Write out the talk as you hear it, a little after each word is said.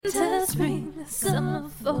summer,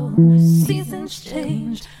 fall, seasons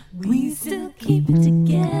change, we still keep it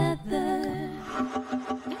together.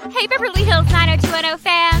 Hey, Beverly Hills 90210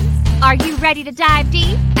 fans! Are you ready to dive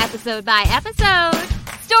deep, episode by episode,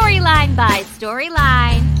 storyline by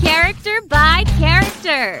storyline, character by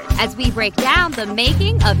character, as we break down the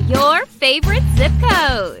making of your favorite zip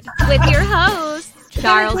code? With your hosts,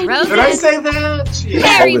 Charles Rosen. Did I say that?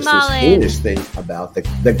 Harry This Mullins. heinous thing about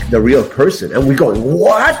the real person, and we're going,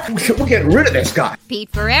 what? We're getting rid of this guy. Pete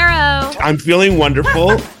Ferrero. I'm feeling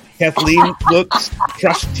wonderful. Kathleen looks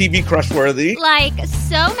TV crush-worthy. Like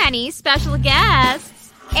so many special guests.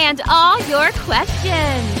 And all your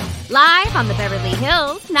questions. Live on the Beverly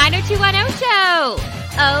Hills 90210 show.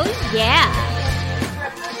 Oh, yeah.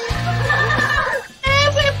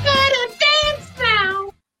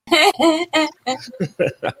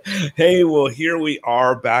 Hey, well, here we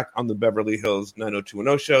are back on the Beverly Hills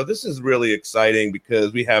 90210 show. This is really exciting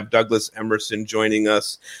because we have Douglas Emerson joining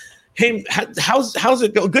us. Hey, how's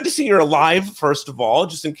it going? Good to see you're alive, first of all,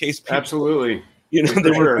 just in case people, Absolutely.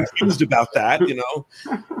 they were confused about that,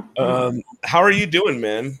 How are you doing,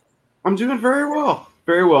 man? I'm doing very well.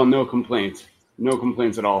 Very well. No complaints. No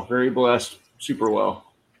complaints at all. Very blessed. Super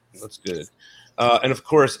well. That's good. And of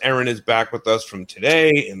course, Erin is back with us from today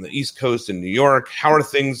in the East Coast in New York. How are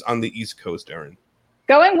things on the East Coast, Erin?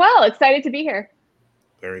 Going well. Excited to be here.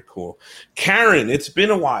 Very cool. Karen, it's been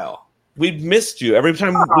a while. We've missed you. Every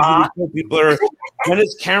time people are, when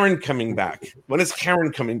is Karen coming back? When is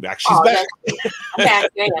Karen coming back? She's back.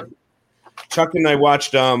 Chuck and I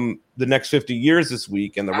watched The Next 50 Years this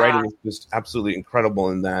week, and the writing is just absolutely incredible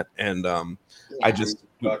in that. And I just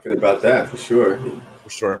talking about that for sure. For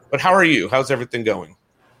sure. But how are you? How's everything going?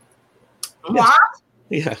 What?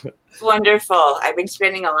 Yeah. It's wonderful. I've been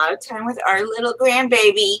spending a lot of time with our little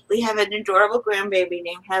grandbaby. We have an adorable grandbaby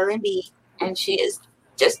named Helen B. And she has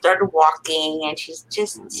just started walking, and she's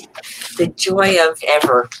just the joy of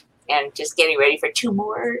ever. And just getting ready for two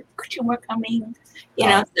more coming.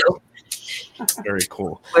 So Very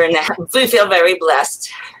cool. We feel very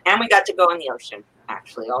blessed. And we got to go in the ocean.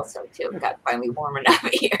 Actually, also too, it got finally warm enough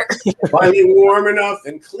here. Finally warm enough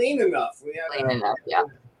and clean enough. We had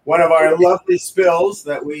one of our lovely spills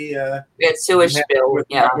that we had sewage spill with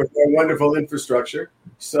our wonderful infrastructure.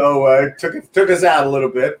 So it took us out a little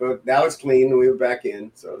bit, but now it's clean and we were back in,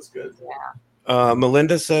 so it's good. Yeah.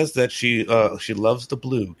 Melinda says that she loves the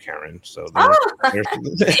blue, Karen. So I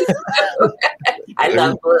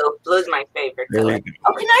love blue. Blue's my favorite color.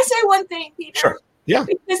 Oh, can I say one thing, Peter? Sure. Yeah.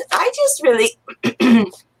 Because I just really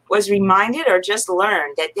was reminded or just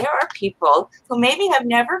learned that there are people who maybe have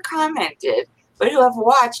never commented, but who have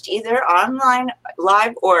watched either online,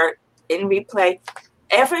 live, or in replay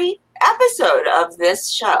every episode of this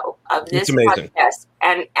show, of this podcast.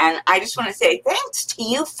 And I just want to say thanks to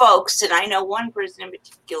you folks. And I know one person in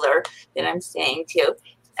particular that I'm saying to,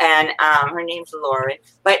 and her name's Lauren.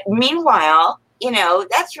 But meanwhile,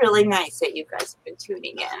 that's really nice that you guys have been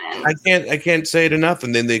tuning in. And I can't say it enough.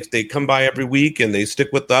 And then they come by every week and they stick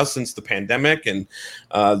with us since the pandemic, and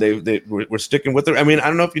we're sticking with it. I mean, I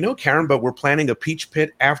don't know if you know, Karen, but we're planning a Peach Pit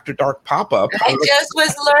After Dark pop-up. I just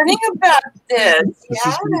was learning about this. This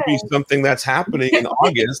is going to be something that's happening in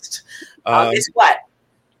August. August what?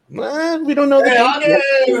 We don't know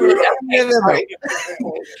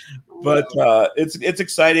but it's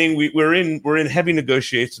exciting. We're in heavy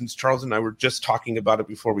negotiations. Charles and I were just talking about it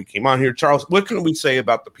before we came on here. Charles, what can we say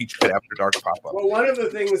about the Peach Pit After Dark pop-up? Well, one of the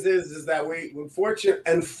things is that we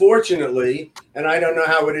unfortunately, and I don't know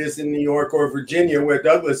how it is in New York or Virginia where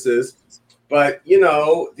Douglas is, but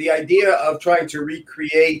the idea of trying to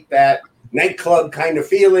recreate that nightclub kind of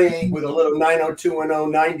feeling with a little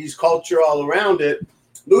 90210 90s culture all around it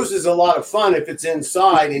loses a lot of fun if it's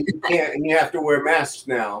inside and you have to wear masks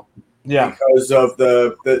now. Yeah, because of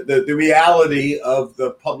the reality of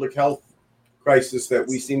the public health crisis that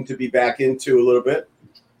we seem to be back into a little bit.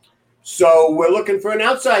 So we're looking for an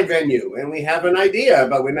outside venue, and we have an idea,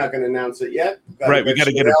 but we're not going to announce it yet. Right, we got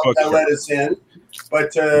to get a book. Let us in,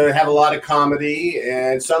 but have a lot of comedy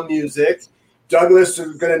and some music. Douglas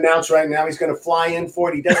is going to announce right now he's going to fly in for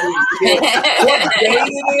it. He doesn't even care what day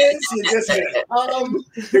it is. You're just going to come.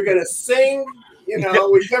 You're going to sing.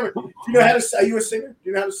 Are you a singer? Do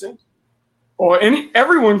you know how to sing? Well,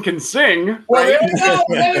 everyone can sing. Well, there you go.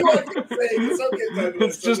 Anyone can sing. It's okay,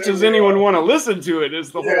 Douglas. It's just does anyone want to listen to it?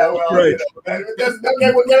 Is the whole right?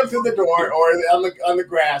 We'll get him through the door or on the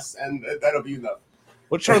grass, and that'll be enough.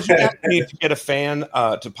 Well, Charles, you need to get a fan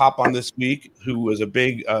to pop on this week who was a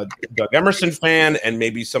big Doug Emerson fan and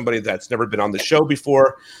maybe somebody that's never been on the show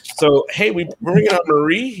before. So, hey, we're bringing on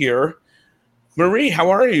Marie here Marie, how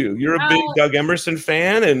are you? You're a big Doug Emerson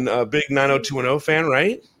fan and a big 90210 fan,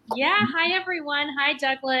 right? Yeah. Hi, everyone. Hi,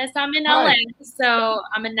 Douglas. I'm in LA, so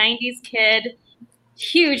I'm a 90s kid.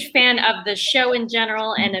 Huge fan of the show in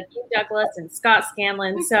general and of you, Douglas, and Scott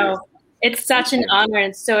Scanlon. So it's such an honor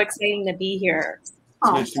and so exciting to be here. It's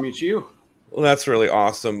nice to meet you. Well, that's really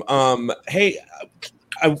awesome. Hey,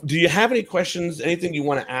 do you have any questions, anything you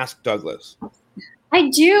want to ask Douglas? I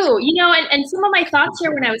do, and some of my thoughts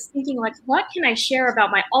here when I was thinking, like, what can I share about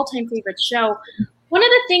my all-time favorite show? One of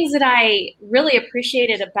the things that I really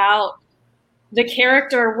appreciated about the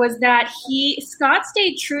character was that Scott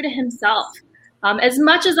stayed true to himself. As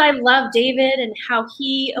much as I love David and how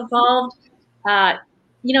he evolved,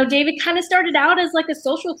 David kind of started out as like a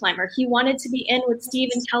social climber. He wanted to be in with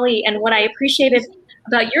Steve and Kelly. And what I appreciated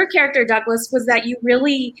about your character, Douglas, was that you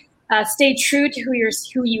really stayed true to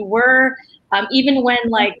who you were. Even when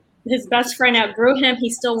like his best friend outgrew him, he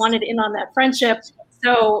still wanted in on that friendship.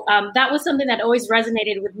 So that was something that always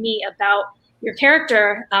resonated with me about your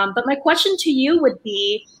character. But my question to you would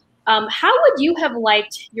be, how would you have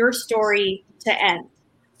liked your story to end?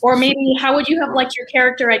 Or maybe how would you have liked your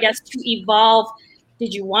character, I guess, to evolve?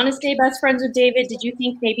 Did you want to stay best friends with David? Did you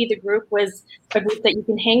think maybe the group was a group that you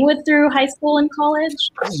can hang with through high school and college?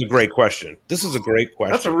 This is a great question.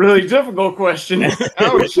 That's a really difficult question.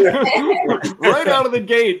 Ouch. Right out of the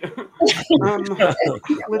gate.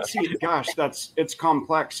 Let's see. Gosh, it's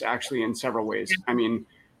complex actually in several ways. I mean,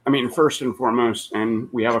 first and foremost,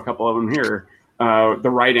 and we have a couple of them here, the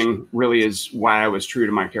writing really is why I was true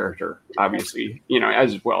to my character, obviously,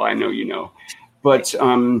 as well. I know you know.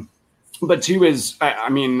 But two is,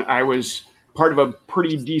 I was part of a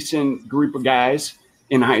pretty decent group of guys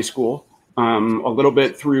in high school, a little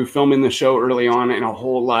bit through filming the show early on and a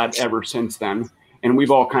whole lot ever since then. And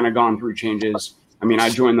we've all kind of gone through changes. I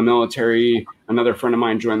joined the military. Another friend of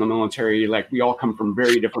mine joined the military. Like, we all come from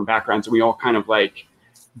very different backgrounds. And we all kind of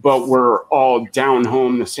but we're all down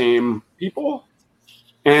home the same people.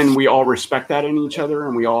 And we all respect that in each other.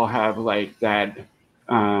 And we all have that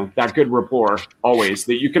good rapport always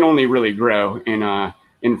that you can only really grow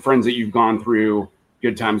in friends that you've gone through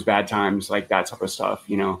good times, bad times, like that type of stuff,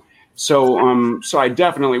 So I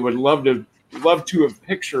definitely would love to have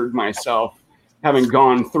pictured myself having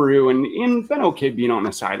gone through and been okay being on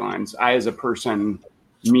the sidelines. I, as a person,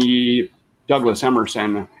 me, Douglas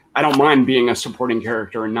Emerson, I don't mind being a supporting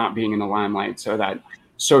character and not being in the limelight. So that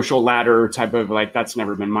social ladder type of that's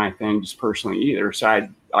never been my thing just personally either. So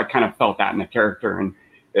I kind of felt that in the character,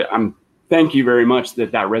 and thank you very much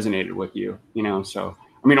that resonated with you, so,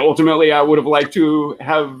 ultimately I would have liked to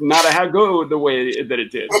have not had go the way that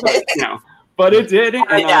it did, but it did.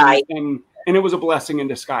 And it was a blessing in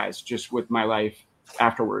disguise just with my life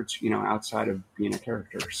afterwards, outside of being a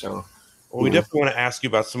character. So, well, we definitely want to ask you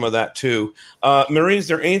about some of that too. Marie, is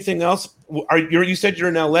there anything else? You said you're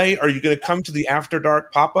in LA. Are you going to come to the After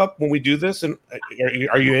Dark pop-up when we do this? And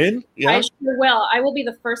are you in? Yeah? I sure will. I will be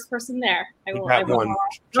the first person there. I will.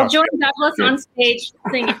 I'll join Douglas on stage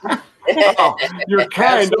singing. Oh, you're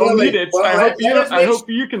kind. I'll need it. Well, I hope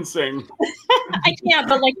you can sing. I can't,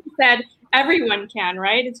 but like you said, everyone can,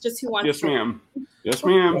 right? It's just who wants to. Yes,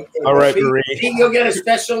 ma'am. All right, Marie. Pete, you'll get a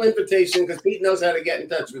special invitation because Pete knows how to get in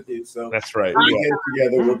touch with you. So that's right. We get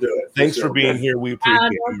together, we'll do it. Thanks for being here. We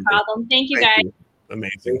appreciate it. No problem. Thank you, guys.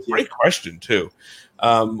 Amazing. Great question, too.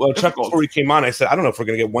 Well, Chuck, before we came on, I said, I don't know if we're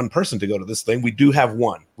going to get one person to go to this thing. We do have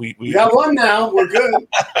one. We got one now. We're good.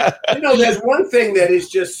 There's one thing that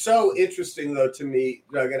is just so interesting, though, to me,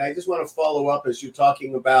 Doug, and I just want to follow up as you're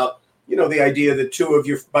talking about the idea that two of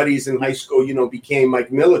your buddies in high school, became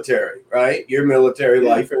like military, right? Your military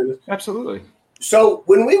life. Absolutely. So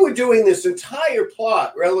when we were doing this entire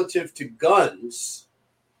plot relative to guns,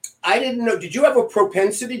 I didn't know. Did you have a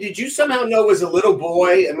propensity? Did you somehow know as a little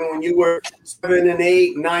boy, when you were 7 and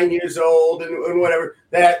 8, 9 years old and whatever,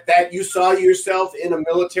 that you saw yourself in a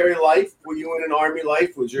military life? Were you in an army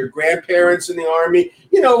life? Was your grandparents in the army?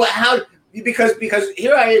 How, because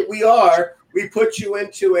here we are, we put you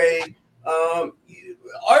into a,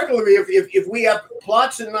 arguably, if we have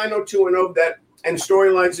plots in 90210 that and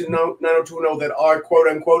storylines in 90210 that are quote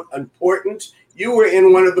unquote important, you were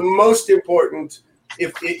in one of the most important,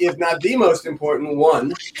 if not the most important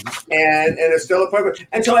one, and a stellar part.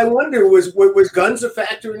 And so I wonder, was guns a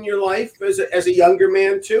factor in your life as a younger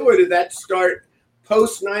man too, or did that start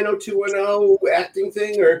post 90210 acting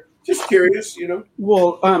thing, or? Just curious,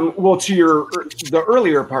 Well, to the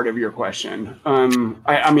earlier part of your question,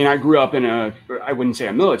 I grew up in I wouldn't say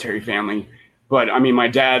a military family, but my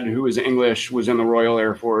dad, who was English, was in the Royal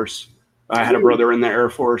Air Force. I had a brother in the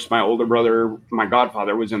Air Force. My older brother, my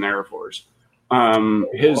godfather, was in the Air Force.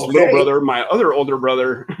 His little brother, my other older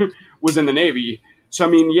brother, was in the Navy. So, I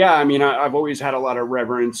mean, yeah, I mean, I've always had a lot of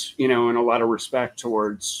reverence, you know, and a lot of respect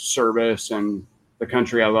towards service and the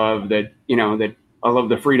country I love, that, you know, that I love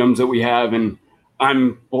the freedoms that we have. And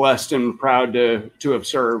I'm blessed and proud to have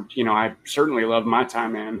served. You know, I certainly love my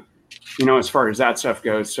time in, you know, as far as that stuff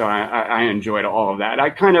goes. So I enjoyed all of that.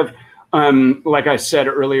 I kind of, like I said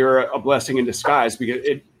earlier, a blessing in disguise, because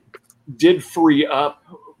it did free up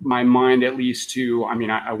my mind, at least to, I mean,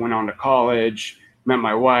 I went on to college, met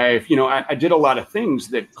my wife, you know, I did a lot of things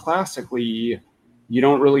that classically you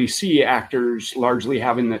don't really see actors largely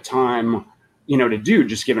having the time, you know, to do,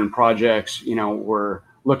 just given projects, you know, we're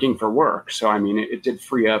looking for work. So, I mean, it did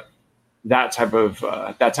free up that type of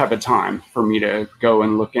time for me to go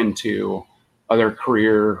and look into other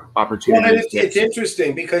career opportunities. Well, it's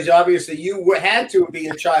interesting because obviously you had to be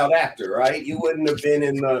a child actor, right? You wouldn't have been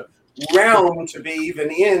in the realm to be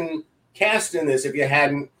even in cast in this if you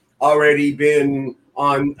hadn't already been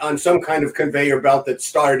on some kind of conveyor belt that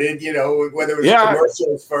started, you know, whether it was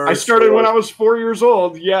commercials first. I started when I was 4 years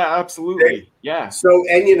old. Yeah, absolutely. Yeah. So,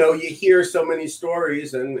 and, you know, you hear so many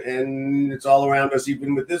stories and it's all around us,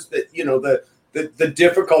 even with this, that, you know, the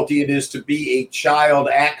difficulty it is to be a child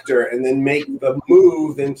actor and then make the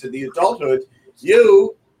move into the adulthood.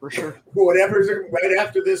 You, for sure, whatever's right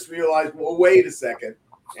after this, realize, well, wait a second.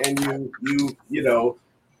 And you know,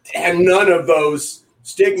 and none of those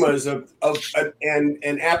stigmas of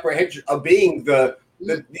apprehension of being the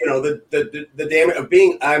damage of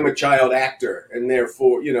being I'm a child actor, and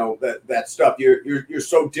therefore, you know, that stuff. You're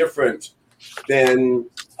so different than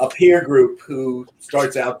a peer group who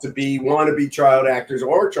starts out to be wannabe child actors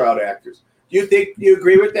or child actors. Do you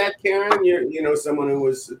agree with that, Karen? You know, someone who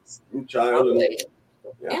was a child.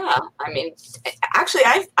 Yeah, I mean, actually,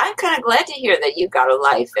 I'm kind of glad to hear that you got a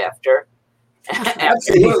life after.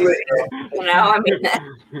 Absolutely. You know, I mean,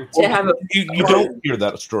 to have a you don't hear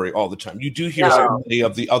that story all the time. You do hear so many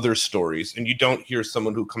of the other stories, and you don't hear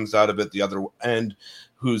someone who comes out of it the other end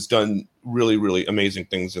who's done really, really amazing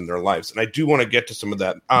things in their lives. And I do want to get to some of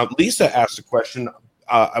that. Lisa asked a question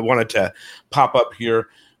I wanted to pop up here.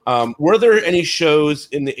 Were there any shows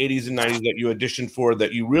in the 80s and 90s that you auditioned for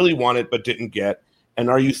that you really wanted but didn't get? And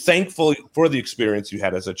are you thankful for the experience you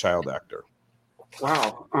had as a child actor?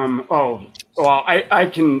 Wow. I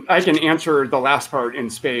can answer the last part in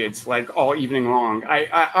spades, like all evening long.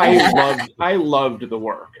 I loved the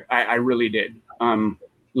work. I really did. You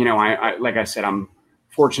know, I like I said, I'm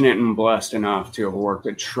fortunate and blessed enough to have worked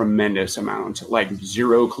a tremendous amount, like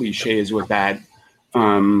zero cliches with that.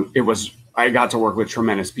 I got to work with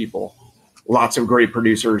tremendous people, lots of great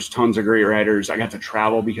producers, tons of great writers. I got to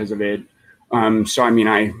travel because of it. So, I mean,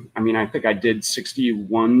 I think I did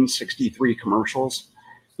 63 commercials,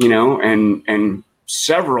 you know, and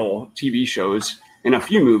several TV shows and a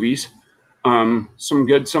few movies, some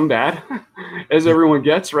good, some bad, as everyone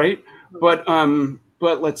gets, right? But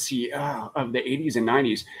let's see, of the 80s and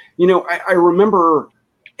 90s, you know, I remember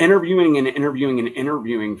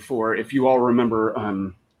interviewing for, if you all remember,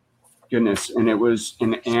 and it was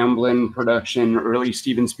an Amblin production, early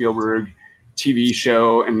Steven Spielberg TV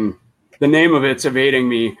show, and the name of it's evading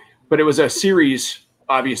me, but it was a series,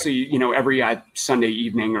 obviously, you know, every Sunday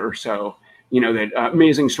evening or so, you know, that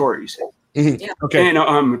amazing stories. Mm-hmm. Yeah. Okay.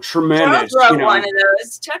 And tremendous. Chuck wrote one of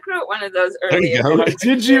those. Chuck wrote one of those earlier.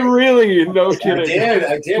 Did you really? No kidding.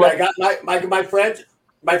 I did. But, I got my friends.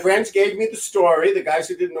 My friends gave me the story. The guys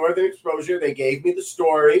who did Northern Exposure, they gave me the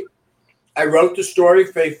story. I wrote the story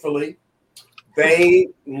faithfully. They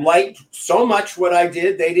liked so much what I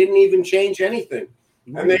did, they didn't even change anything.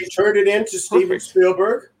 And they turned it into Steven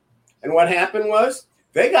Spielberg. And what happened was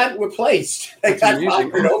they got replaced. They got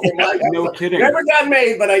fired over my head. No kidding. Never got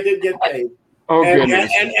made, but I did get paid. Oh,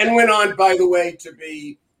 goodness. And went on, by the way, to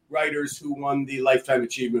be writers who won the Lifetime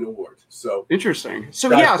Achievement Award. So interesting. So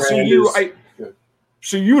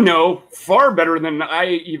so you know far better than I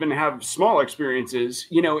even have small experiences,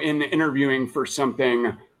 you know, in interviewing for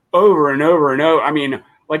something over and over and over. I mean,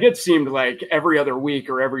 like it seemed like every other week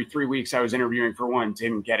or every 3 weeks I was interviewing for one,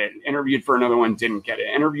 didn't get it. Interviewed for another one, didn't get it.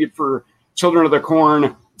 Interviewed for Children of the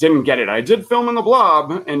Corn, didn't get it. I did film in The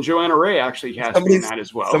Blob, and Joanna Ray actually cast me in that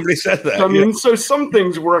as well. Somebody said that. So, I mean, so some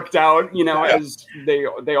things worked out, you know, as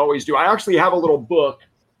they always do. I actually have a little book.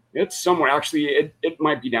 It's somewhere. Actually, it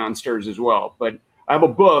might be downstairs as well. But I have a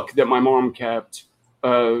book that my mom kept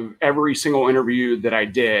of every single interview that I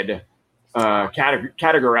did,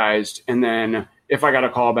 categorized, and then if I got a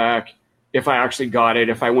call back, if I actually got it,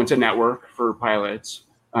 if I went to network for pilots,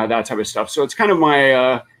 that type of stuff. So it's kind of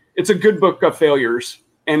my, it's a good book of failures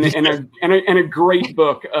and a great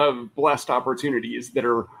book of blessed opportunities that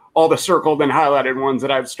are all the circled and highlighted ones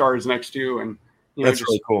that I have stars next to, and That's just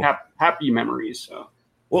really cool. Happy memories. So.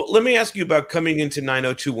 Well, let me ask you about coming into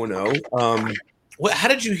 90210. How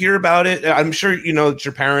did you hear about it? I'm sure it's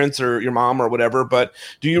your parents or your mom or whatever, but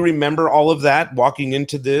do you remember all of that, walking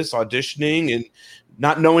into this, auditioning, and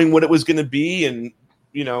not knowing what it was going to be, and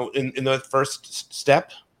in the first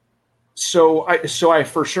step? So I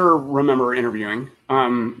for sure remember interviewing,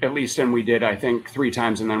 at least, and we did, I think, 3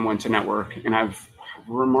 times, and then went to network. And I've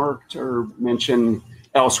remarked or mentioned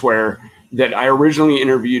elsewhere that I originally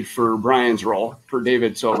interviewed for Brian's role, for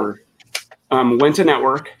David Silver, went to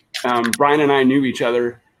network. Brian and I knew each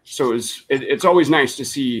other, so it's always nice to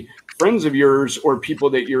see friends of yours or people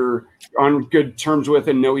that you're on good terms with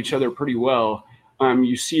and know each other pretty well.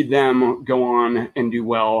 You see them go on and do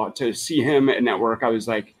well. To see him at network, I was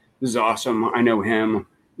like, this is awesome. I know him.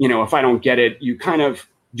 If I don't get it, you kind of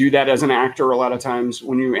do that as an actor a lot of times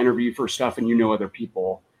when you interview for stuff and other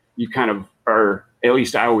people. You kind of are, at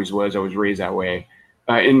least I was raised that way,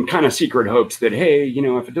 in kind of secret hopes that, hey,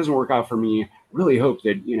 if it doesn't work out for me, really hope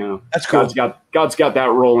that that's cool. God's got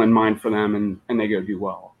that role in mind for them, and they go do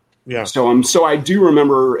well. Yeah. So I do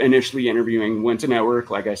remember initially interviewing, went to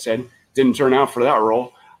network, like I said, didn't turn out for that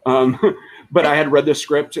role, but I had read the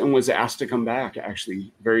script and was asked to come back,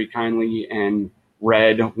 actually, very kindly, and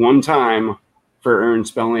read one time for Aaron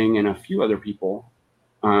Spelling and a few other people,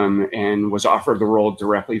 and was offered the role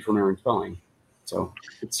directly from Aaron Spelling. So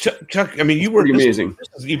it's Chuck, I mean, you were amazing. This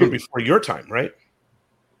was even before your time, right?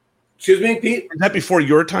 Excuse me, Pete? Is that before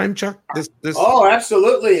your time, Chuck? This? Oh,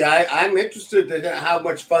 absolutely. I'm interested in how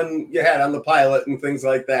much fun you had on the pilot and things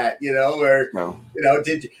like that, did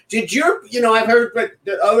your, I've heard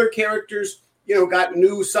that other characters, got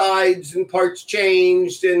new sides and parts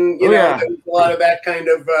changed, and, there was a lot of that kind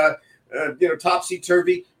of,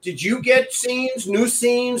 topsy-turvy. Did you get new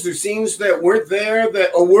scenes, or scenes that weren't there,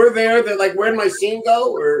 that like, where'd my scene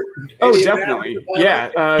go? Or definitely. Yeah.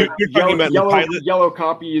 You're talking about the pilot? Yellow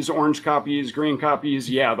copies, orange copies, green copies.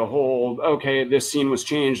 Yeah. The whole, okay, this scene was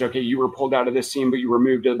changed. Okay. You were pulled out of this scene, but you were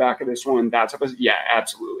moved to the back of this one. Yeah,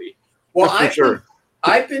 absolutely. Well,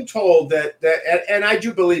 I've been told that, and I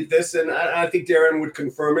do believe this, and I think Darren would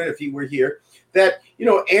confirm it if he were here, that,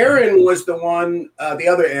 Aaron was the one, the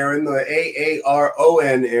other Aaron, the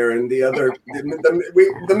Aaron, Aaron, the other,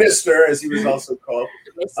 the Mister, as he was also called,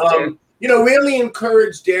 really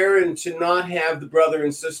encouraged Darren to not have the brother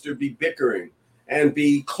and sister be bickering and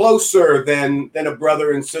be closer than a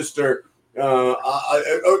brother and sister,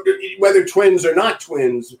 whether twins or not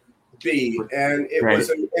twins be. And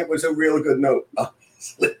it was a real good note.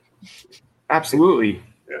 Absolutely.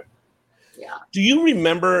 Yeah. Do you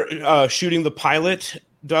remember shooting the pilot,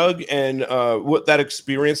 Doug, and what that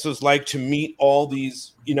experience was like to meet all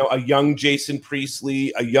these, a young Jason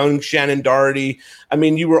Priestley, a young Shannon Doherty? I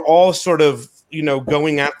mean, you were all sort of,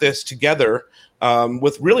 going at this together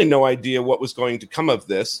with really no idea what was going to come of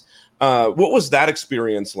this. What was that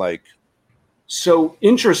experience like? So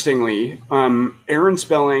interestingly, Aaron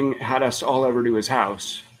Spelling had us all over to his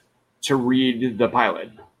house to read the pilot,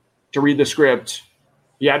 to read the script.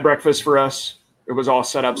 He had breakfast for us. It was all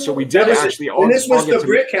set up. So we did actually all. And this was the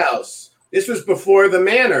brick house. This was before the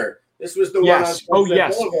manor. This was the one on Sunset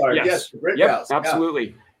Boulevard. Yes, the brick house.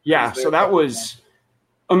 Absolutely. Yeah. So that was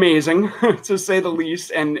amazing, to say the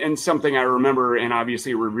least, and something I remember and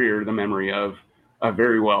obviously revere the memory of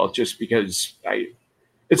very well, just because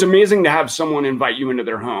it's amazing to have someone invite you into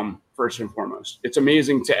their home, first and foremost. It's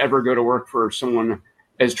amazing to ever go to work for someone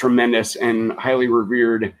as tremendous and highly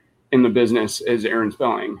revered in the business as Aaron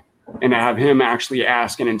Spelling, and to have him actually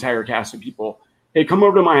ask an entire cast of people, hey, come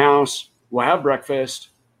over to my house. We'll have breakfast.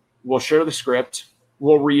 We'll share the script.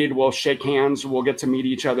 We'll read. We'll shake hands. We'll get to meet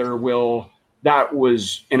each other. That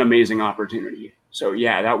was an amazing opportunity. So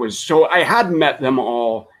yeah, so I had met them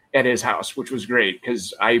all at his house, which was great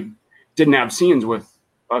because I didn't have scenes with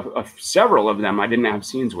several of them. I didn't have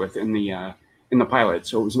scenes with in the pilot.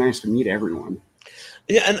 So it was nice to meet everyone.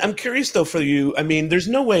 Yeah, and I'm curious though for you. I mean, there's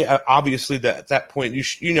no way, obviously, that at that point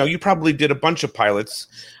you probably did a bunch of pilots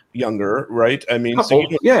younger, right? I mean, so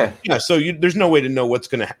there's no way to know what's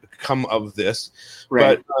going to come of this,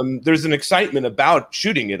 right? But there's an excitement about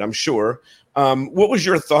shooting it, I'm sure. What was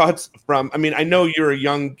your thoughts from? I mean, I know you're a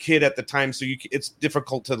young kid at the time, so it's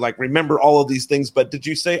difficult to like remember all of these things. But did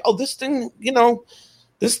you say, "Oh, this thing,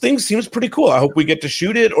 this thing seems pretty cool. I hope we get to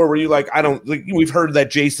shoot it," or were you like, "I don't"? Like, we've heard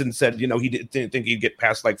that Jason said, he didn't think he'd get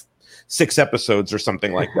past like 6 episodes or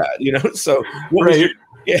something like that. So what was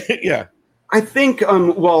yeah. I think,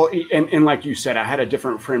 well, and like you said, I had a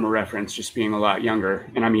different frame of reference, just being a lot younger.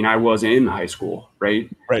 And I mean, I was in high school, right?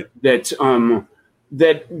 Right. That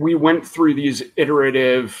that we went through these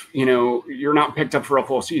iterative, you're not picked up for a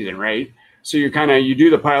full season, right? So you do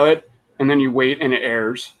the pilot and then you wait and it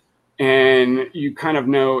airs. And you kind of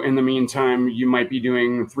know in the meantime, you might be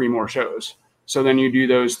doing 3 more shows. So then you do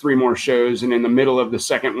those 3 more shows. And in the middle of the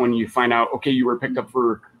second one, you find out, okay, you were picked up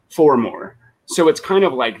for 4 more. So it's kind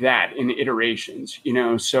of like that in iterations,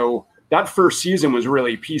 so that first season was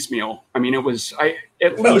really piecemeal. I mean, it was, yes,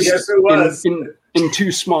 it was. In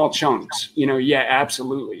 2 small chunks, yeah,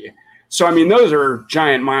 absolutely. So, I mean, those are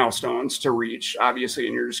giant milestones to reach, obviously.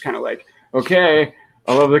 And you're just kind of like, okay,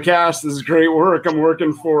 I love the cast. This is great work. I'm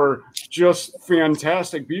working for just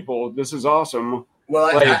fantastic people. This is awesome.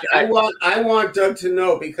 Well, I want Doug to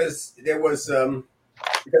know, because there was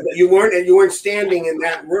because you weren't standing in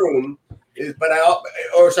that room,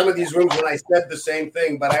 or some of these rooms when I said the same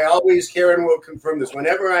thing. But I always, Karen will confirm this,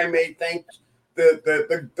 whenever I made thank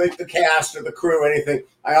the cast or the crew or anything,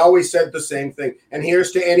 I always said the same thing. And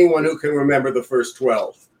here's to anyone who can remember the first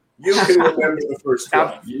 12. You can remember the first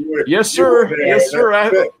 12. Yes, sir. Yes, sir.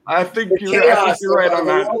 I think you're right on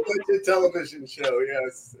that. Low-budget television show,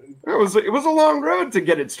 yes. It was a long road to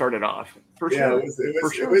get it started off, for sure. Yeah,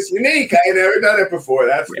 it was unique. I had never done it before,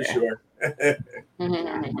 that's for sure.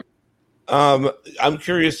 I'm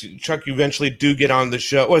curious, Chuck, you eventually do get on the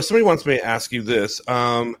show. Well, somebody wants me to ask you this.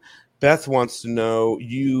 Beth wants to know,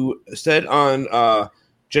 you said on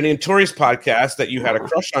Jenny and Tori's podcast that you had a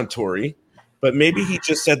crush on Tori, but maybe he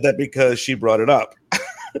just said that because she brought it up.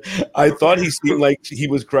 I thought he seemed like he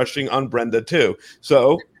was crushing on Brenda too.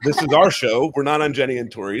 So this is our show. We're not on Jenny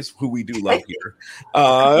and Tori's, who we do love here.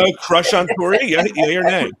 Crush on Tori? Yay or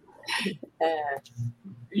nay?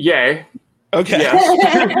 Yay. Okay.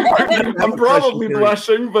 Yes. I'm probably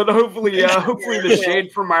blushing, but hopefully the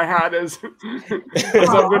shade from my hat is because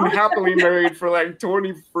I've been happily married for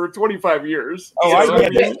 25 years. Oh, so,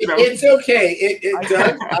 it's okay.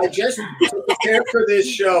 Doug, I just prepared for this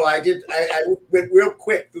show. I went real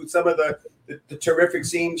quick through some of the terrific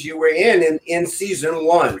scenes you were in season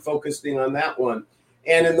 1, focusing on that one,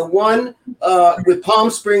 and in the one with Palm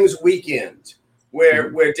Springs Weekend,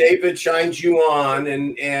 where David shines you on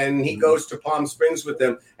and he goes to Palm Springs with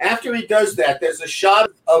them. After he does that, there's a shot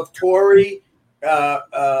of Tori,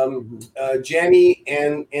 Jenny,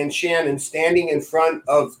 and Shannon standing in front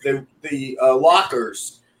of the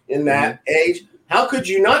lockers in that age. How could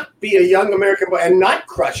you not be a young American boy and not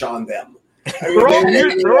crush on them? They're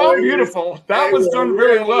all beautiful. That was done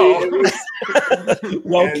very well.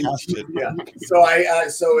 Well casted. Yeah.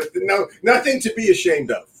 So nothing to be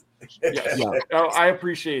ashamed of. Yes. Yeah. Oh, I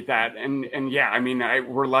appreciate that, and yeah, I mean,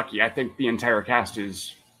 we're lucky. I think the entire cast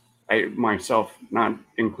is, myself not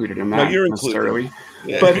included in that necessarily,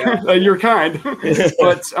 but you're kind,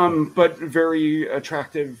 but very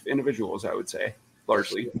attractive individuals, I would say,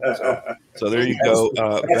 largely. So there you go.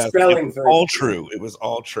 That's all true. It was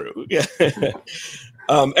all true. Yeah.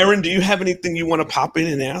 Erin, do you have anything you want to pop in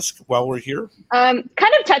and ask while we're here? Kind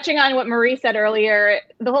of touching on what Marie said earlier,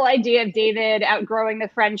 the whole idea of David outgrowing the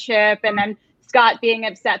friendship and then Scott being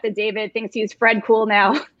upset that David thinks he's Fred cool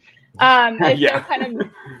now. It's kind of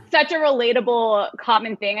such a relatable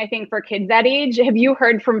common thing, I think, for kids that age. Have you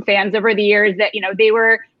heard from fans over the years that, they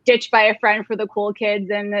were ditched by a friend for the cool kids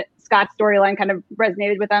and that Scott's storyline kind of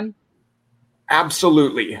resonated with them?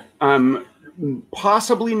 Absolutely.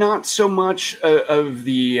 Possibly not so much of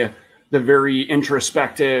the very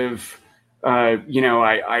introspective,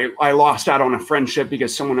 I lost out on a friendship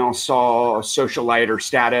because someone else saw a socialite or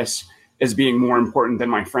status as being more important than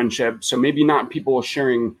my friendship. So maybe not people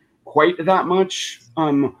sharing quite that much,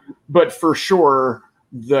 but for sure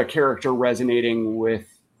the character resonating with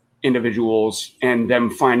individuals and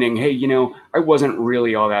them finding, hey, I wasn't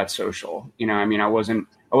really all that social. I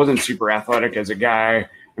wasn't super athletic as a guy.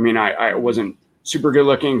 I wasn't super good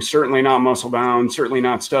looking, certainly not muscle bound, certainly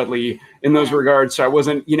not studly in those regards. So I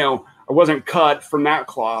wasn't cut from that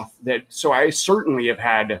cloth. So I certainly have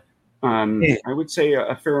had, I would say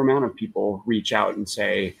a fair amount of people reach out and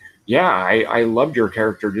say, yeah, I loved your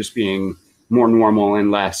character just being more normal and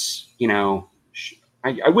less,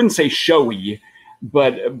 I wouldn't say showy,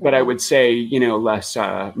 but I would say, less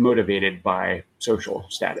motivated by social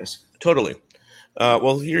status. Totally.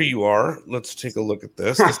 Well, here you are. Let's take a look at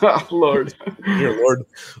this. Lord. Dear Lord.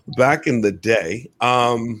 Back in the day,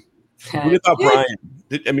 what about Brian?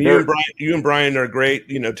 You and Brian are great,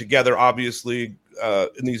 together, obviously,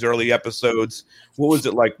 in these early episodes. What was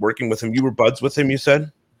it like working with him? You were buds with him, you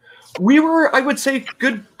said? We were, I would say,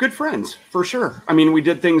 good friends, for sure. We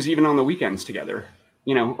did things even on the weekends together,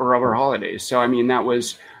 or over holidays. So, that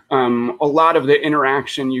was... a lot of the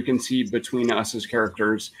interaction you can see between us as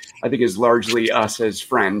characters, I think, is largely us as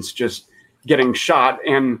friends, just getting shot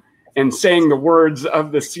and saying the words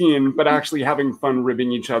of the scene, but actually having fun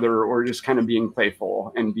ribbing each other or just kind of being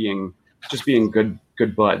playful and being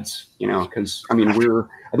good buds, because I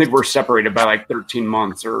think we're separated by like 13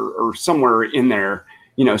 months or somewhere in there,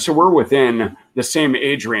 so we're within the same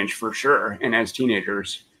age range for sure. And as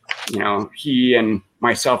teenagers, he and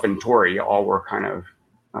myself and Tori all were kind of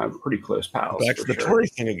pretty close pals. Back to the Tori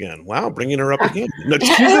thing again. Wow, bringing her up again. No,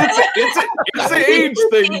 it's an age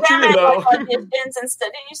thing too, though. Auditions and stuff.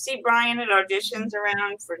 Didn't you see Brian at auditions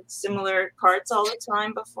around for similar parts all the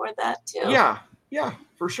time before that too? Yeah,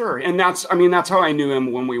 for sure. And that's how I knew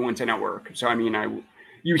him when we went to network. So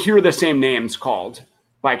you hear the same names called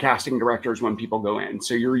by casting directors when people go in.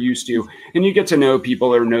 So you're used to, and you get to know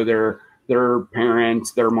people or know their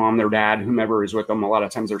parents, their mom, their dad, whomever is with them. A lot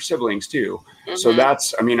of times their siblings too. Mm-hmm. So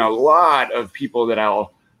that's, a lot of people that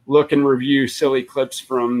I'll look and review silly clips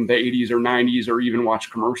from the 80s or 90s or even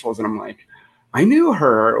watch commercials. And I'm like, I knew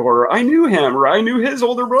her, or I knew him, or I knew his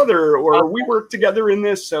older brother, or we worked together in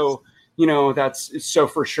this. So, that's so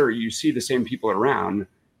for sure. You see the same people around,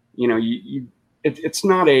 it's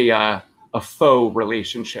not a faux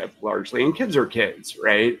relationship largely, and kids are kids,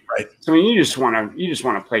 right? Right. So you just want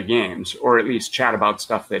to play games or at least chat about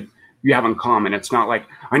stuff that you have in common. It's not like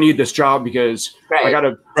I need this job because I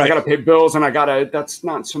gotta pay bills and that's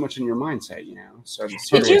not so much in your mindset, So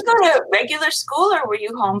did you go to regular school or were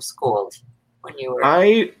you homeschooled when you were?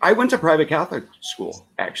 I went to private Catholic school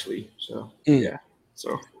actually. So yeah.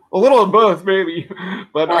 So a little of both maybe,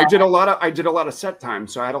 but I did a lot of set time.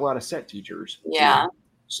 So I had a lot of set teachers. Yeah.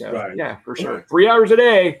 So yeah, for sure. 3 hours a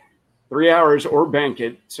day, 3 hours or bank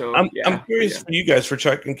it. So I'm curious for you guys, for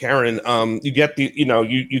Chuck and Karen. You get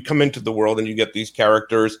you come into the world and you get these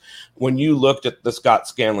characters. When you looked at the Scott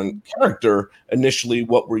Scanlon character initially,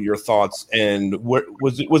 what were your thoughts? And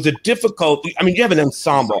was it difficult? You have an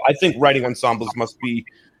ensemble. I think writing ensembles must be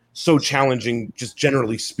so challenging, just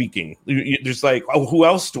generally speaking. There's like, who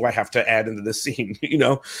else do I have to add into the scene?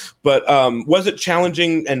 But was it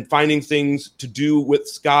challenging and finding things to do with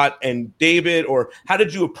Scott and David, or how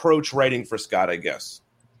did you approach writing for Scott, I guess?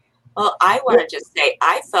 Well, I want to just say,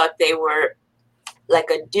 I thought they were like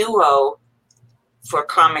a duo for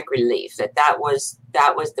comic relief, that was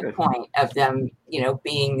the point of them,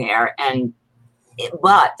 being there,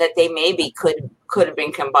 but that they maybe could have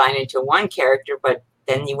been combined into one character, but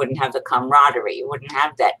then you wouldn't have the camaraderie. You wouldn't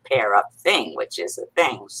have that pair up thing, which is a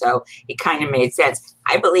thing. So it kind of made sense.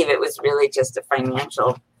 I believe it was really just a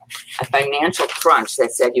financial crunch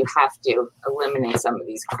that said you have to eliminate some of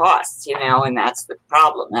these costs, and that's the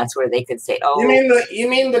problem. That's where they could say, "Oh, you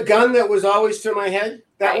mean the gun that was always to my head?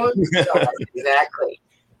 That one?" Exactly.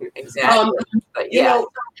 But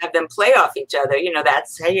have them play off each other.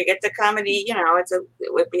 That's how you get the comedy.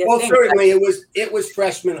 It would be a thing. Certainly it was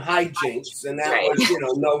freshman hijinks, and that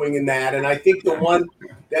was knowing in that. And I think the one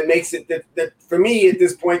that makes it that for me at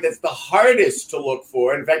this point that's the hardest to look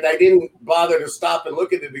for. In fact, I didn't bother to stop and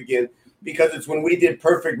look at it again because it's when we did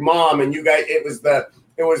Perfect Mom, and you guys, it was the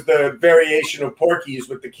variation of Porky's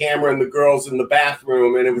with the camera and the girls in the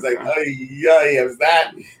bathroom, and it was like,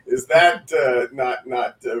 is that not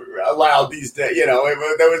allowed these days?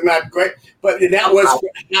 That was not great, but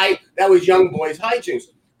that was young boys hijinks.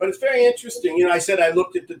 But it's very interesting. I said I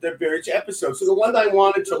looked at the various episodes. So the one I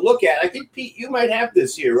wanted to look at, I think Pete, you might have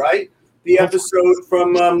this here, right? The episode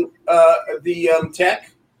from the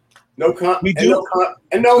tech. We do,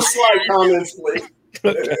 and no slide comments, please.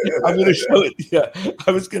 I'm going to show it. Yeah,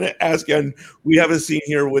 I was going to ask, and we have a scene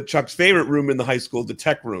here with Chuck's favorite room in the high school, the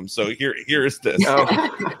tech room. So here is this. Okay.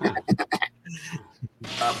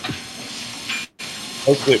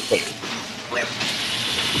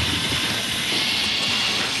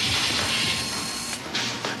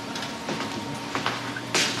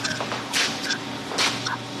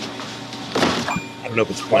 I don't know if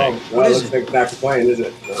it's playing. Well, it looks like it's not playing, is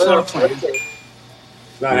it? It's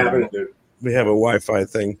not happening, dude. We have a Wi-Fi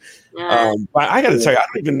thing. But I got to tell you, I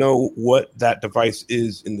don't even know what that device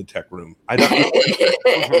is in the tech room. I don't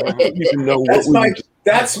even know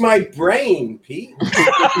that's my brain, Pete.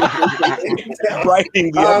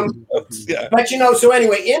 Writing But so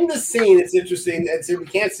anyway, in the scene, it's interesting. And so we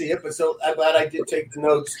can't see it, but so I'm glad I did take the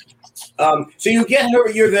notes. So you get her,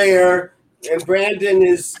 you're there. And Brandon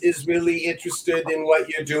is really interested in what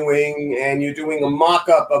you're doing, and you're doing a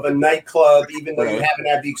mock-up of a nightclub, even though you haven't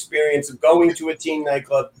had the experience of going to a teen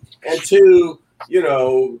nightclub. And two,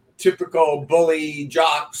 typical bully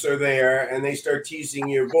jocks are there, and they start teasing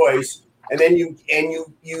your voice. And then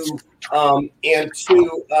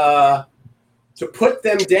to put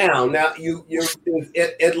them down. Now you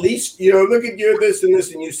at least, you know, look at your this and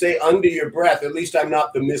this, and you say under your breath, at least I'm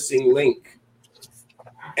not the missing link.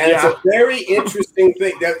 And it's a very interesting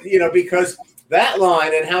thing that, you know, because that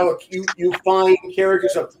line and how you find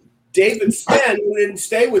characters of David Spen, who didn't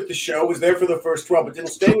stay with the show, was there for the first 12, but didn't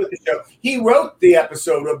stay with the show. He wrote the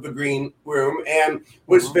episode of The Green Room and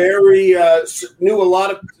was very, knew a lot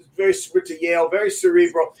of, very went to Yale, very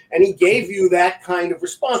cerebral, and he gave you that kind of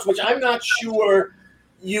response, which I'm not sure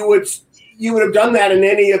you would have done that in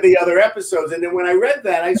any of the other episodes. And then when I read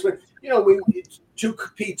that, I just went, you know, to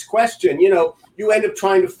Pete's question, you know, you end up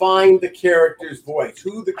trying to find the character's voice,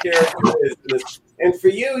 who the character is. And for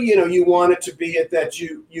you, you know, you want it to be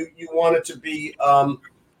you want it to be,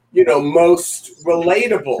 you know, most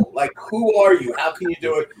relatable. Like, who are you? How can you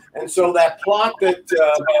do it? And so that plot that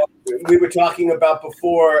we were talking about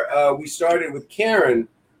before we started with Karen,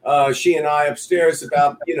 she and I upstairs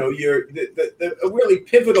about, you know, the really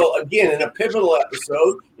pivotal, again, in a pivotal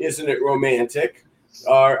episode, isn't it romantic?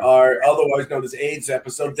 Our otherwise known as AIDS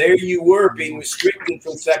episode, there you were being restricted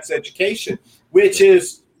from sex education, which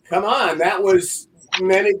is, come on, that was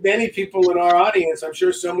many people in our audience. I'm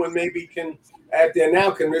sure someone maybe can out there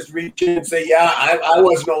now can just reach in and say, yeah, I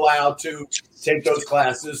wasn't allowed to take those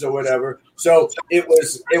classes or whatever. So it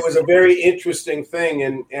was a very interesting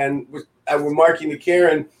thing. And I was remarking to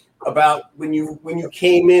Karen about when you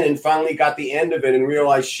came in and finally got the end of it and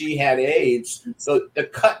realized she had AIDS. So the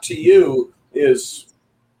cut to you is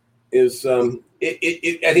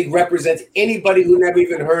I think represents anybody who never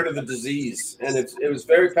even heard of the disease, and it was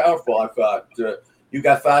very powerful. I thought. You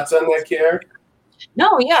got thoughts on that, Karen?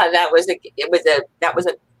 No, yeah,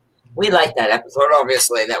 we liked that episode.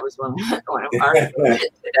 Obviously, that was one of our.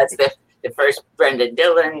 That's the first Brenda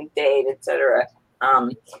Dillon date, etc.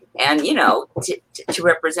 And you know, to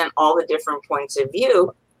represent all the different points of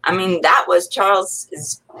view. I mean, that was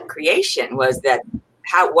Charles's creation. Was that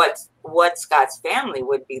what Scott's family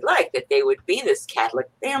would be like? That they would be this Catholic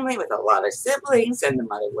family with a lot of siblings, and the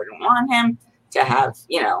mother wouldn't want him to have,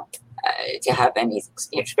 you know. To have any,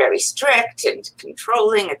 it's very strict and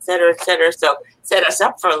controlling, et cetera, et cetera. So set us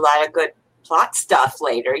up for a lot of good plot stuff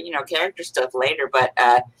later, you know, character stuff later. But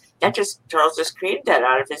Charles just created that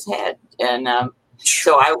out of his head, and but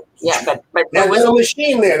there was a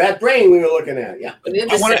machine there, that brain we were looking at, yeah. But in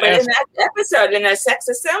that episode, in a sex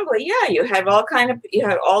assembly, yeah, you had all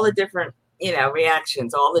the different, you know,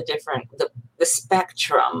 reactions, all the different the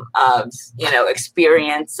spectrum of, you know,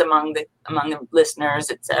 experience among the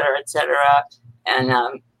listeners, et cetera,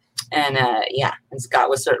 and Scott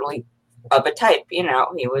was certainly of a type, you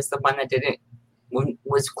know, he was the one that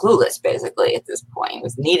was clueless basically at this point,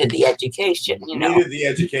 needed the education, you know. Needed the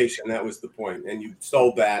education, that was the point, and you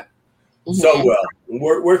sold that so well.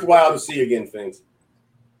 Worthwhile to see again, things.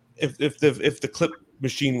 If the clip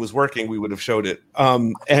machine was working, we would have showed it.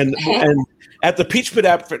 And at the Peach Pit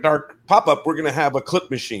After Dark pop-up, we're going to have a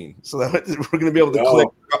clip machine, so that we're going to be able to click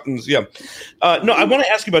buttons. Yeah. No, I want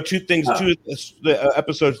to ask you about two things, two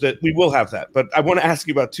episodes that we will have that, but I want to ask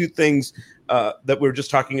you about two things that we were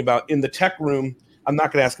just talking about in the tech room. I'm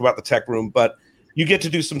not going to ask about the tech room, but you get to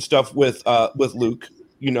do some stuff with Luke.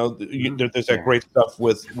 You know, there's that great stuff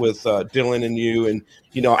with Dylan and you, and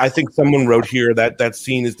you know, I think someone wrote here that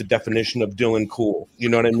scene is the definition of Dylan cool. You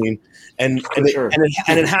know what I mean? And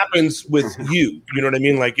it happens with you. You know what I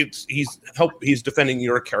mean? Like he's defending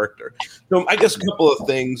your character. So I guess a couple of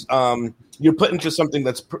things. You're put into something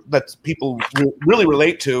that's people really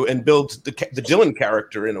relate to and builds the Dylan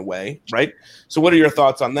character in a way, right? So what are your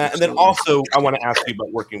thoughts on that? And then also, I want to ask you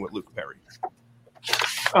about working with Luke Perry.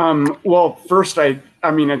 Well, first, I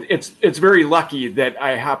mean, it's very lucky that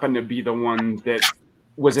I happen to be the one that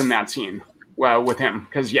was in that scene with him,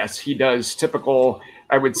 because yes, he does typical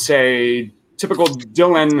Dylan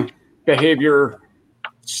behavior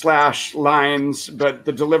 / lines, but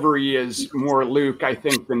the delivery is more Luke, I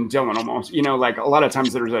think, than Dylan almost. You know, like a lot of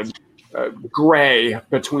times there's a gray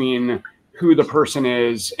between who the person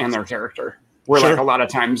is and their character, where like a lot of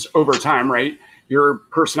times over time, right? Your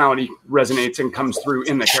personality resonates and comes through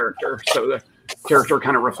in the character. So the character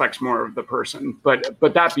kind of reflects more of the person. But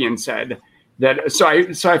that being said, so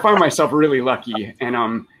I found myself really lucky, and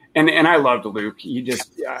I loved Luke. He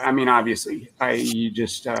just, I mean, obviously,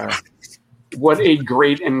 what a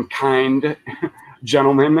great and kind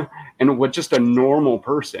gentleman, and what just a normal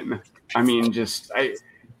person. I mean, that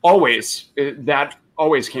always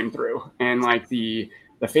came through, and like the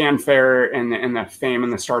fanfare and the fame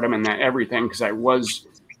and the stardom and that everything, because I was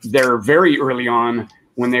there very early on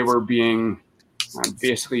when they were being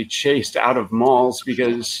basically chased out of malls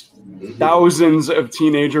because thousands of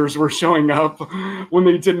teenagers were showing up when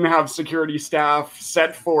they didn't have security staff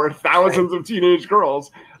set for thousands of teenage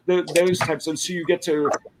girls. Those types of, so you get to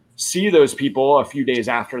see those people a few days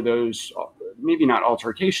after those, maybe not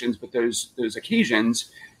altercations, but those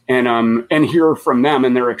occasions, and hear from them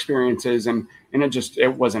and their experiences. And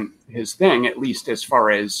it wasn't his thing, at least as far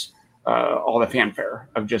as all the fanfare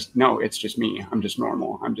of just, no, it's just me. I'm just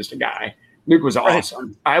normal. I'm just a guy. Luke was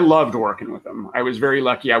awesome. I loved working with him. I was very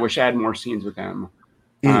lucky. I wish I had more scenes with him,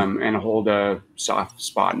 and hold a soft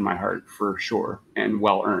spot in my heart for sure, and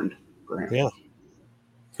well earned for him. Yeah.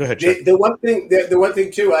 Go ahead, the one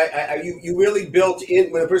thing too, you really built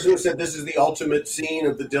in when the person who said this is the ultimate scene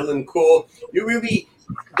of the Dylan Cool. You really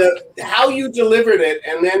how you delivered it,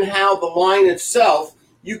 and then how the line itself.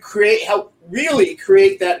 You help really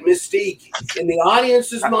create that mystique in the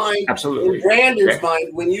audience's mind, absolutely, in Brandon's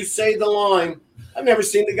mind. When you say the line, "I've never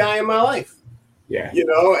seen the guy in my life,"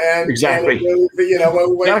 and exactly,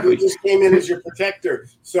 when you just came in as your protector,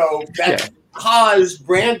 so that caused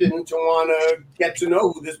Brandon to want to get to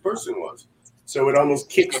know who this person was. So it almost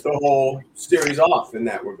kicks the whole series off in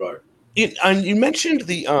that regard. And you mentioned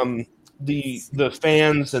the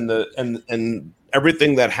fans and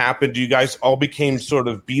everything that happened. You guys all became sort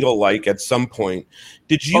of Beatle-like at some point.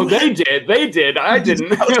 Did you? Oh, they did. I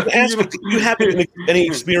didn't. I was going to ask you, did you have any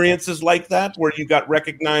experiences like that where you got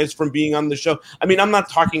recognized from being on the show? I mean, I'm not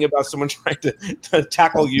talking about someone trying to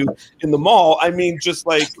tackle you in the mall. I mean, just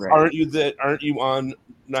like, aren't you on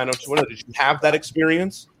 90210? Did you have that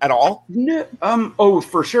experience at all? No. Oh,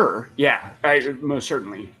 for sure. Yeah. Most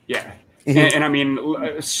certainly. Yeah. Mm-hmm. And I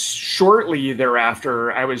mean, shortly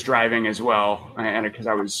thereafter, I was driving as well, and because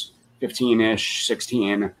I was 15-ish,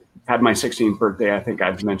 16, had my 16th birthday. I think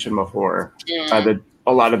I've mentioned before that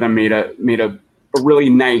a lot of them made a really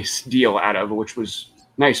nice deal out of, which was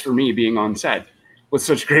nice for me being on set with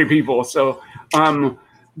such great people. So,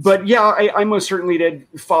 but yeah, I most certainly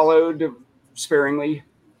followed sparingly,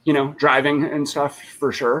 driving and stuff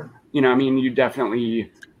for sure. I mean, you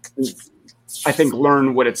definitely. I think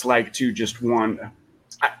learn what it's like to just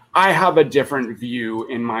I have a different view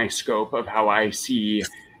in my scope of how I see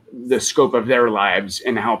the scope of their lives,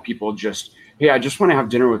 and how people just, hey, I just want to have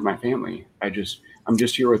dinner with my family. I'm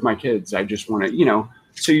just here with my kids. I just want to,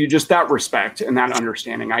 so you just, that respect and that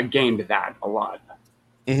understanding, I gained that a lot.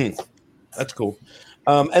 Mm-hmm. That's cool.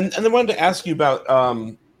 And then I wanted to ask you about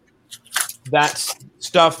that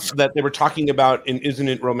stuff that they were talking about in Isn't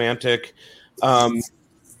It Romantic?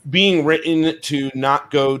 Being written to not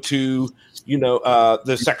go to,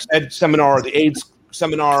 the sex ed seminar or the AIDS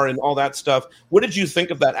seminar and all that stuff. What did you think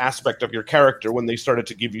of that aspect of your character when they started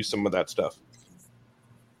to give you some of that stuff?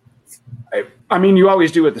 I mean, you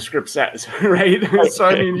always do what the script says, right? So,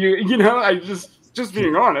 I mean, I just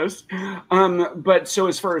being honest. But so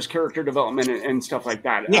as far as character development and stuff like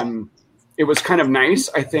that, it was kind of nice.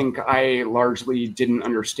 I think I largely didn't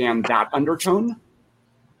understand that undertone.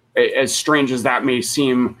 As strange as that may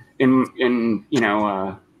seem in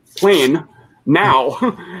plain now,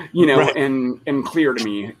 right. and clear to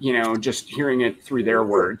me, just hearing it through their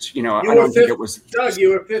words, I don't think it was. Doug, you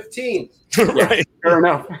were 15. Right. Fair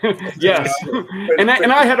enough. Yes. And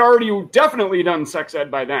I had already definitely done sex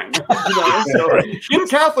ed by then, so in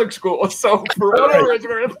Catholic school. So for whatever it's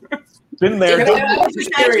worth. Been there.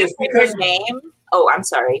 Your name? Oh, I'm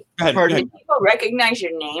sorry. Go ahead. Did people recognize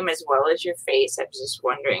your name as well as your face? I was just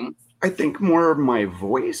wondering. I think more of my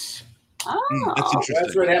voice. Oh, that's interesting.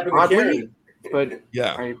 That's what happened to Karen. But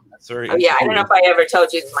yeah, that's very. Oh yeah, I don't know if I ever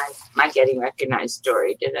told you my getting recognized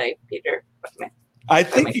story. Did I, Peter? I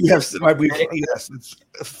think yes. Yes,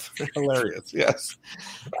 it's hilarious. Yes.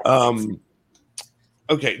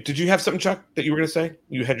 Okay. Did you have something, Chuck, that you were going to say?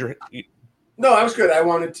 You had your. No, I was good. I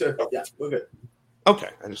wanted to. Yeah, we're good. Okay,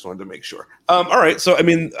 I just wanted to make sure. All right, so I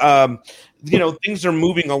mean, things are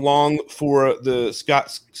moving along for the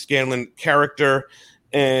Scott Scanlon character,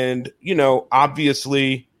 and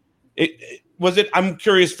obviously, I'm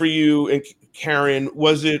curious for you and Karen.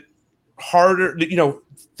 Was it harder?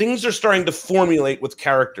 Things are starting to formulate with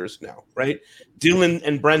characters now, right? Dylan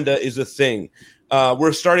and Brenda is a thing.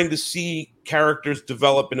 We're starting to see characters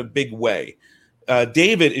develop in a big way.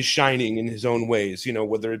 David is shining in his own ways,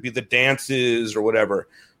 whether it be the dances or whatever.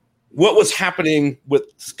 What was happening with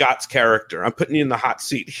Scott's character? I'm putting you in the hot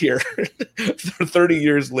seat here 30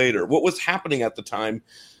 years later. What was happening at the time?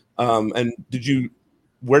 And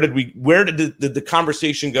where did the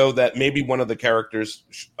conversation go that maybe one of the characters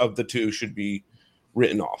of the two should be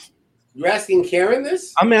written off? You're asking Karen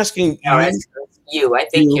this? I'm asking you. I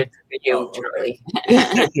think you're Charlie.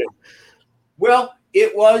 Well,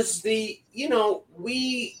 it was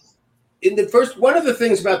one of the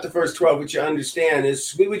things about the first 12, which you understand,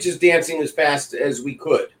 is we were just dancing as fast as we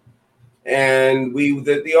could. And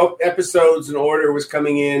the episodes and order was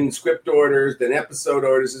coming in, script orders, then episode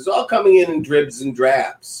orders. It's all coming in dribs and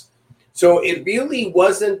drabs. So it really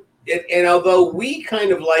wasn't, and although we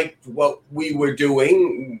kind of liked what we were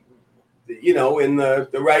doing, in the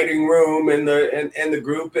writing room and the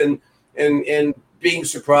group and being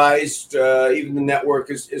surprised, even the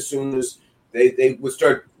network as soon as they would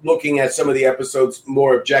start looking at some of the episodes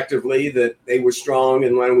more objectively, that they were strong,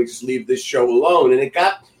 and why don't we just leave this show alone? And it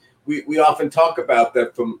got, we often talk about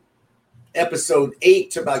that from episode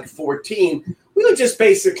 8 to like 14, we were just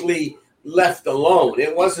basically left alone.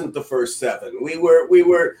 It wasn't the first 7. We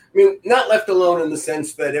were, not left alone in the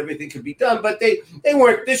sense that everything could be done, but they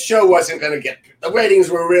weren't, this show wasn't going to get, the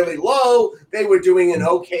ratings were really low. They were doing an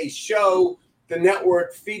okay show. The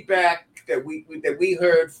network feedback that we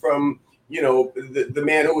heard from, the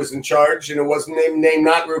man who was in charge, and it wasn't named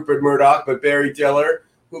not Rupert Murdoch, but Barry Diller,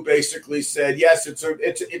 who basically said, yes,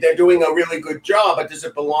 they're doing a really good job, but does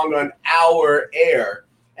it belong on our air?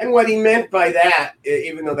 And what he meant by that,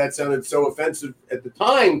 even though that sounded so offensive at the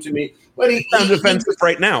time to me, sounds offensive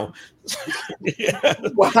right now.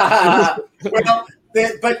 Well,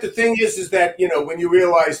 but the thing is that, when you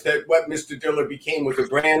realize that what Mr. Diller became was a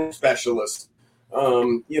brand specialist,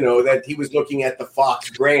 that he was looking at the Fox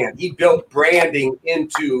brand. He built branding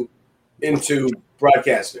into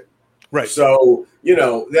broadcasting. Right. So,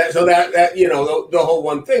 the whole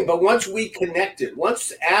one thing. But once we connected,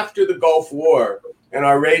 after the Gulf War, and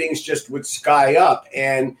our ratings just would sky up,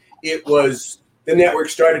 and it was, the network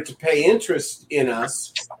started to pay interest in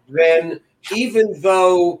us, then even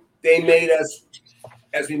though they made us,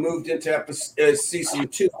 as we moved into season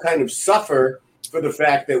 2, kind of suffer for the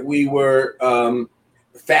fact that we were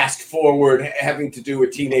fast forward having to do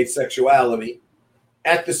with teenage sexuality.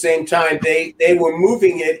 At the same time, they were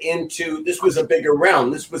moving it into, this was a bigger realm,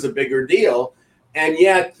 this was a bigger deal, and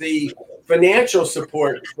yet the financial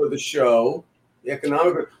support for the show, the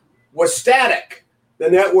economic, was static. The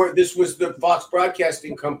network, this was the Fox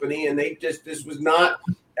Broadcasting Company, and this was not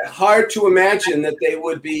hard to imagine that they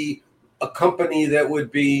would be a company that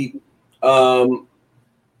would be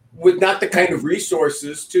with not the kind of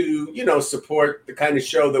resources to, support the kind of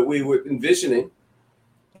show that we were envisioning.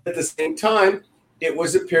 At the same time, it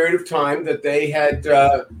was a period of time that they had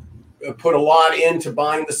put a lot into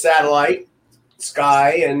buying the satellite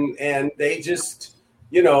Sky, and they just,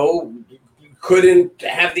 couldn't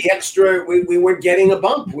have the extra. We weren't getting a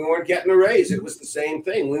bump. We weren't getting a raise. It was the same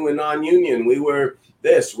thing. We were non-union. We were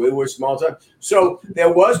small time. So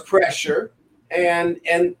there was pressure. And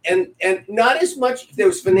not as much, there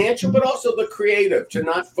was financial, but also the creative, to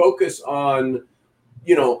not focus on,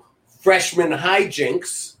 freshman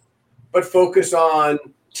hijinks, but focus on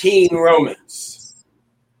teen romance.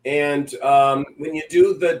 And when you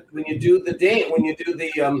do the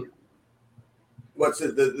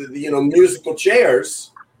musical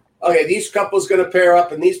chairs, okay, these couples going to pair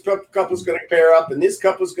up, and these couples going to pair up, and this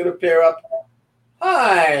couple's going to pair up.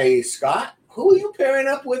 Hi, Scott. Who are you pairing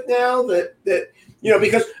up with now?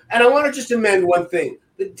 Because, and I want to just amend one thing.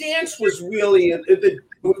 The dance was really,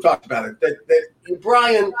 we've talked about it, that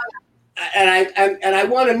Brian, and I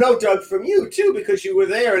want to know, Doug, from you too, because you were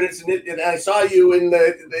there, and I saw you in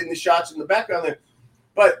the shots in the background there.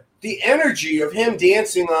 But the energy of him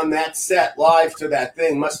dancing on that set live to that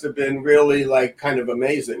thing must have been really kind of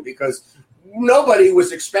amazing, because nobody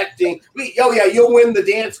was expecting, you'll win the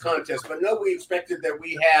dance contest, but nobody expected that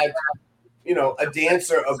we had, a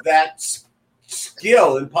dancer of that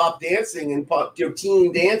skill in pop dancing and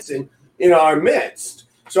teen dancing in our midst.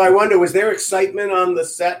 So I wonder, was there excitement on the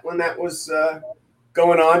set when that was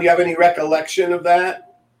going on? Do you have any recollection of that?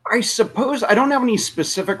 I suppose I don't have any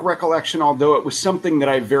specific recollection, although it was something that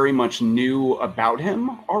I very much knew about him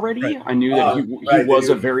already. Right. I knew that he was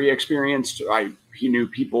a very experienced. He knew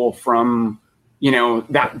people from,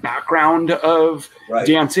 that background of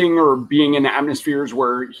dancing or being in atmospheres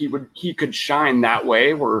where he could shine that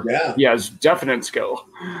way, where he has definite skill.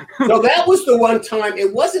 So that was the one time.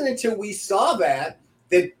 It wasn't until we saw that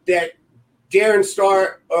Darren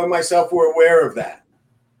Star or myself were aware of that.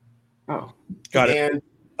 Oh, got it.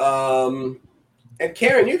 And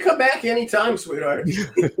Karen, you come back anytime, sweetheart. So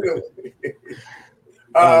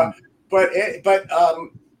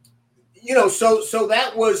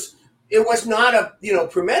that was, it was not a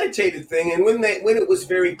premeditated thing. And when it was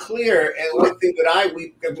very clear, and one thing that we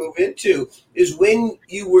could move into is when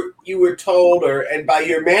you were told, and by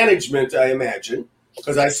your management, I imagine,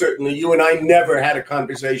 because you and I never had a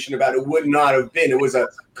conversation about it. Would not have been. It was a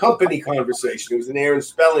company conversation. It was an Aaron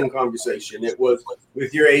Spelling conversation. It was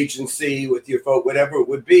with your agency, with your folk, whatever it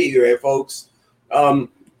would be, your folks.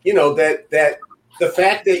 That the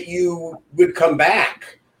fact that you would come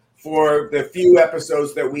back for the few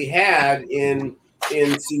episodes that we had in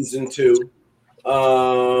season 2,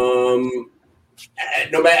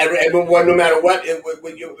 no matter what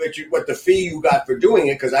the fee you got for doing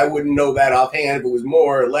it, because I wouldn't know that offhand if it was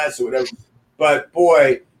more or less or whatever. But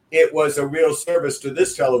boy, it was a real service to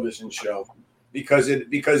this television show, because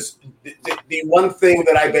the one thing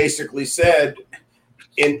that I basically said,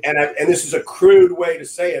 and this is a crude way to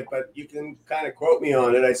say it, but you can kind of quote me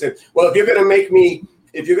on it. I said, well, if you're going to make me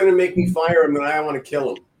fire him, then I want to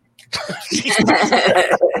kill him.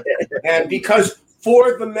 And because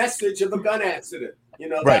for the message of a gun accident,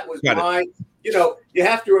 that was my, you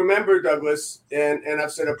have to remember, Douglas, and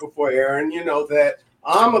I've said it before, Aaron, that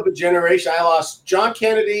I'm of a generation. I lost John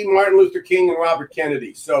Kennedy, Martin Luther King, and Robert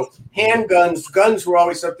Kennedy. So guns were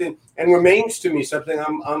always something, and remains to me something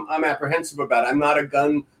I'm apprehensive about. I'm not a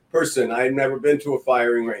gun person. I've never been to a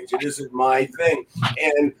firing range. It isn't my thing.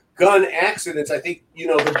 And gun accidents, I think, the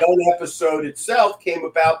gun episode itself came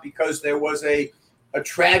about because there was a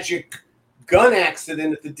tragic gun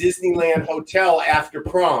accident at the Disneyland Hotel after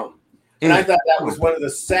prom. And I thought that was one of the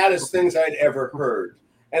saddest things I'd ever heard.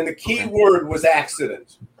 And the key word was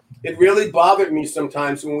accident. It really bothered me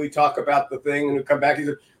sometimes when we talk about the thing and we come back and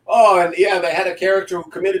say, oh, and yeah, they had a character who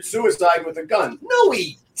committed suicide with a gun. No,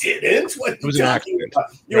 he didn't. What are you talking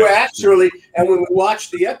about? You were actually, and when we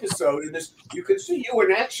watched the episode, and this, you could see you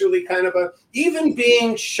were actually kind of even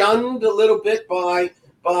being shunned a little bit by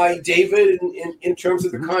David in terms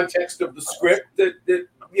of the context of the script that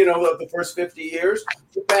of the first 50 years.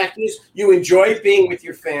 The fact is, you enjoyed being with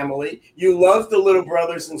your family. You loved the little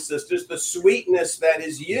brothers and sisters, the sweetness that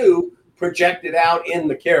is you projected out in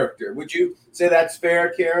the character. Would you say that's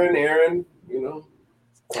fair, Karen, Aaron?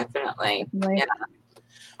 Definitely. Yeah.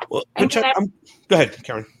 Well, go ahead,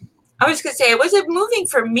 Karen. I was going to say, it was moving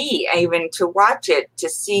for me even to watch it, to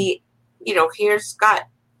see, here's Scott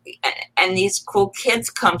and these cool kids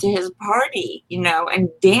come to his party, and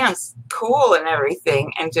dance cool and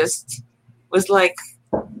everything, and just was like,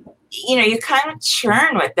 you kind of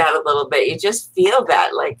churn with that a little bit. You just feel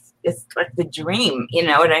that, like, it's like the dream, you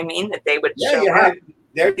know what I mean? That they would show up.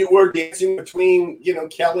 There you were dancing between,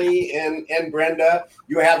 Kelly and Brenda.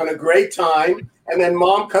 You were having a great time. And then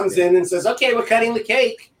mom comes in and says, okay, we're cutting the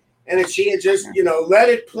cake. And if she had just, let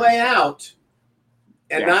it play out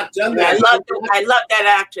and not done that. I love that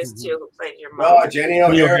actress, too, who played your mom. Oh, Jenny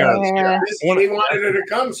O'Hara. We wanted her to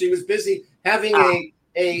come. She was busy having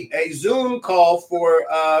a Zoom call for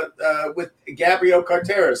with Gabrielle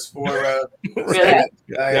Carteris for really?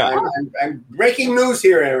 I'm breaking news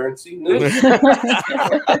here, Aaron. See, news.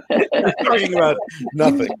 Talking about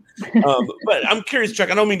nothing. But I'm curious,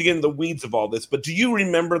 Chuck, I don't mean to get into the weeds of all this, but do you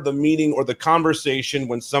remember the meeting or the conversation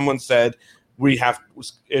when someone said we're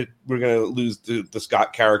going to lose the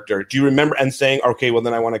Scott character? Do you remember and saying, okay, well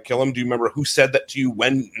then I want to kill him? Do you remember who said that to you,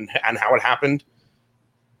 when and how it happened?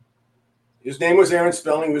 His name was Aaron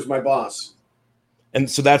Spelling. He was my boss. And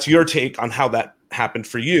so that's your take on how that happened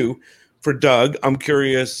for you. For Doug, I'm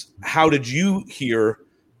curious, how did you hear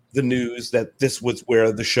the news that this was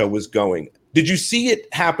where the show was going? Did you see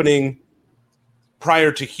it happening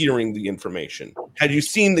prior to hearing the information? Had you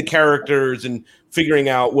seen the characters and figuring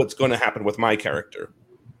out what's going to happen with my character?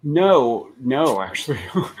 No, actually.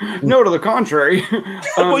 No, to the contrary.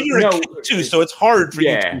 Well, you're a kid too, so it's hard for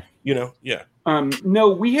you to, yeah. No,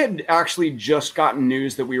 we had actually just gotten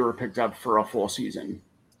news that we were picked up for a full season,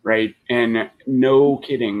 right? And no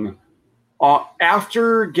kidding.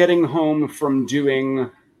 After getting home from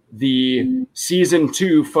doing the season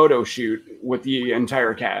 2 photo shoot with the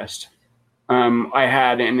entire cast, I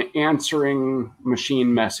had an answering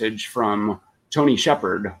machine message from Tony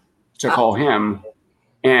Shepard to call him.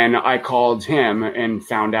 And I called him and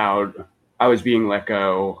found out I was being let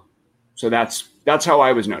go. So that's how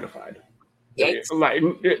I was notified. Yikes. Like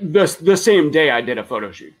the same day I did a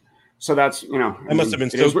photo shoot. So that's, It must have been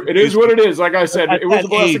it is what it is. Like I said, it was a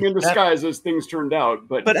blessing in disguise as things turned out.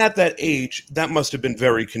 But at that age, that must have been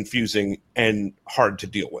very confusing and hard to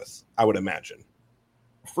deal with, I would imagine.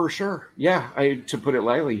 For sure. Yeah. To put it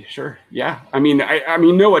lightly, sure. Yeah. I mean,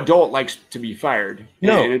 no adult likes to be fired.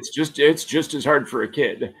 No. And it's just as hard for a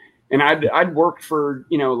kid. And I'd worked for,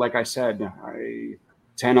 like I said,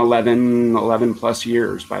 10, 11 plus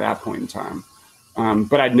years by that point in time.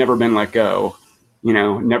 But I'd never been let go,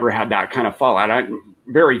 never had that kind of fallout.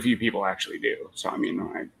 Very few people actually do. So,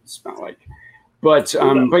 it's not like But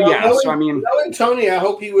yeah, so I mean, knowing Tony, I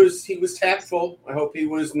hope he was tactful. I hope he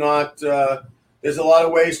was not. There's a lot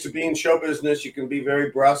of ways to be in show business. You can be very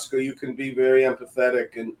brusque, or you can be very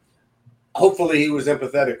empathetic, and hopefully he was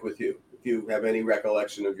empathetic with you. If you have any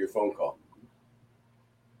recollection of your phone call.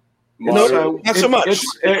 No, not so much.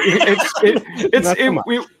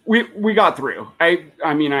 We got through.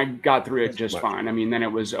 I mean, I got through it just fine. I mean, then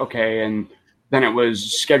it was okay, and then it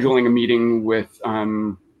was scheduling a meeting with,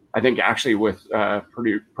 I think actually with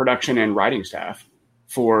production and writing staff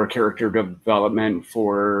for character development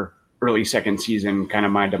for early second season, kind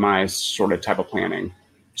of my demise sort of type of planning.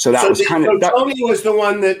 So that was kind of. Tony was the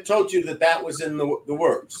one that told you that was in the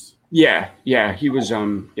works. Yeah, he was.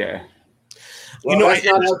 Yeah. Well,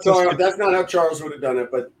 that's not how Charles would have done it,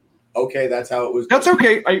 but okay, that's how it was. That's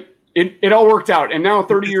okay. It all worked out, and now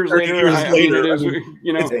 30 years later, I mean, it is,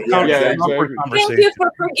 you know. Exactly. Thank you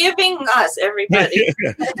for forgiving us, everybody.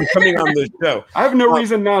 For coming on the show. I have no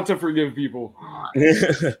reason not to forgive people.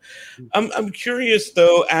 I'm curious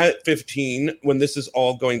though. At 15, when this is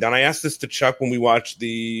all going down, I asked this to Chuck when we watched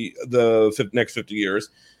the next 50 years.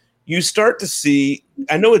 You start to see,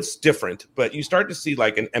 I know it's different, but you start to see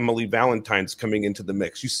like an Emily Valentine's coming into the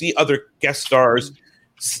mix. You see other guest stars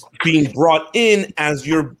being brought in as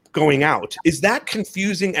you're going out. Is that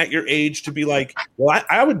confusing at your age to be like, well,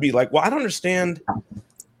 I would be like, well, I don't understand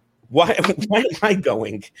why am I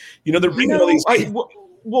going? You know, they're bringing all these people.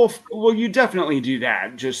 Well, you definitely do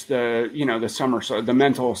that. Just the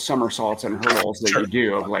mental somersaults and hurdles that you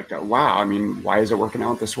do of like, wow, I mean, why is it working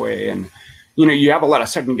out this way? And you know, you have a lot of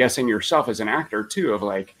second guessing yourself as an actor too, of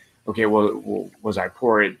like, okay, well, was I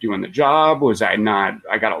poor at doing the job? Was I not?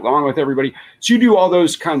 I got along with everybody. So you do all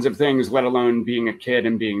those kinds of things, let alone being a kid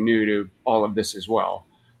and being new to all of this as well.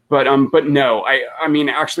 But no, I mean,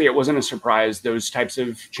 actually, it wasn't a surprise, those types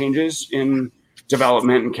of changes in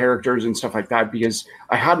development and characters and stuff like that, because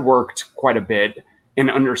I had worked quite a bit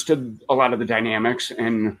and understood a lot of the dynamics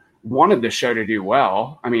and wanted the show to do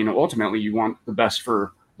well. I mean, ultimately, you want the best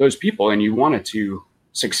for those people, and you wanted to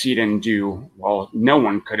succeed and do well. No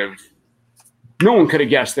one could have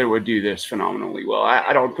guessed they would do this phenomenally well.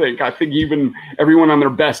 I don't think. I think even everyone on their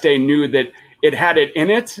best day knew that it had it in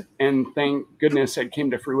it, and thank goodness it came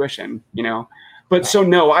to fruition. You know, but so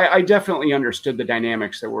no, I definitely understood the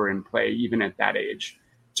dynamics that were in play even at that age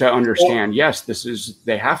to understand. Yes,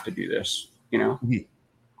 they have to do this. You know.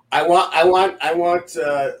 I want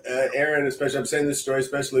Aaron, especially. I'm saying this story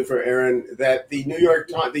especially for Aaron. That the New York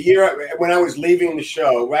Times, the year when I was leaving the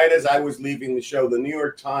show, right as I was leaving the show, the New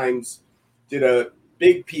York Times did a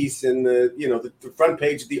big piece in the front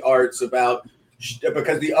page of the Arts about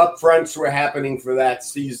because the upfronts were happening for that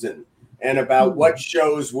season and about what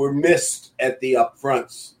shows were missed at the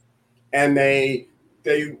upfronts, and they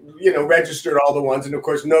registered all the ones. And of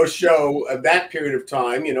course, no show of that period of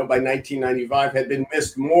time, by 1995 had been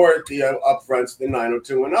missed more at the upfronts than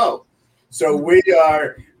 90210. So we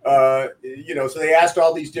are, so they asked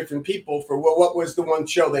all these different people for, well, what was the one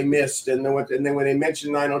show they missed? And then when they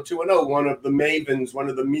mentioned 90210, one of the mavens, one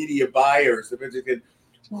of the media buyers,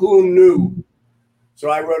 who knew? So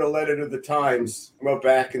I wrote a letter to the Times, wrote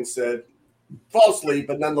back and said, falsely,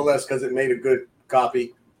 but nonetheless, because it made a good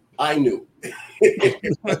copy, I knew.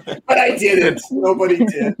 But I didn't. Nobody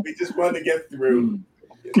did. We just wanted to get through.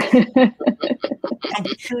 I'm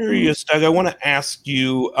curious, Doug. I want to ask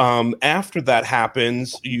you, after that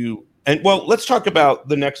happens, let's talk about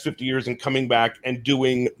the next 50 years and coming back and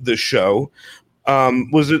doing the show.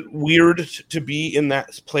 Was it weird to be in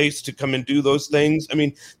that place to come and do those things? I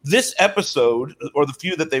mean, this episode, or the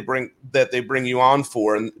few that they bring you on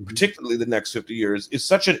for, and particularly the next 50 years, is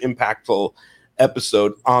such an impactful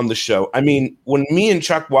episode on the show. I mean, when me and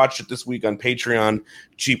Chuck watched it this week on Patreon,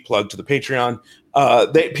 cheap plug to the Patreon,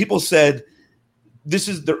 people said this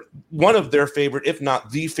is one of their favorite, if not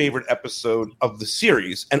the favorite episode of the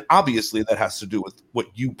series. And obviously that has to do with what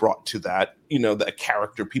you brought to that, that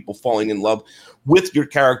character, people falling in love with your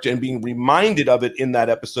character and being reminded of it in that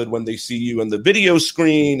episode when they see you on the video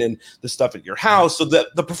screen and the stuff at your house. So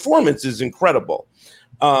that the performance is incredible.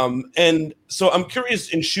 And so I'm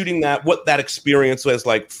curious in shooting that, what that experience was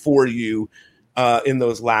like for you in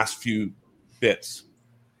those last few bits.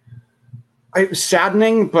 It was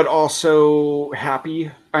saddening, but also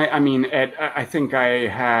happy. I think I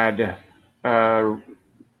had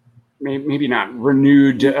maybe not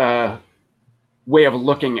renewed way of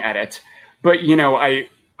looking at it, but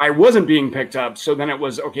I wasn't being picked up. So then it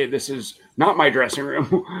was, okay, this is not my dressing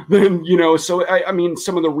room. Then, so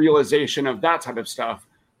some of the realization of that type of stuff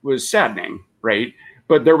was saddening, right?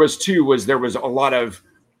 But there was a lot of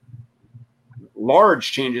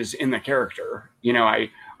large changes in the character.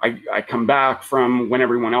 I I come back from when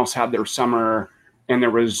everyone else had their summer, and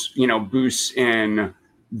there was, boosts in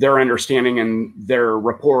their understanding and their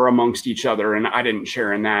rapport amongst each other, and I didn't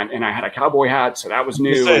share in that. And I had a cowboy hat, so that was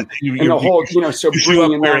new. And the whole, so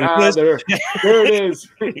bringing in that, there it is.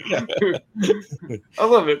 I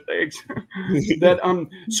love it. Thanks.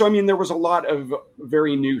 So I mean, there was a lot of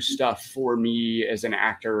very new stuff for me as an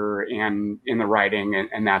actor and in the writing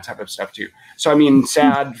and that type of stuff too. So I mean,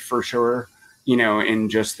 sad for sure, in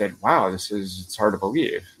just that. Wow, it's hard to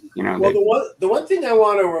believe. Well, the one thing I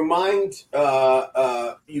want to remind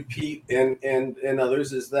you, Pete, and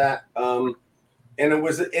others is that, and it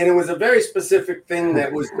was a very specific thing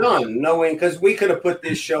that was done, knowing, because we could have put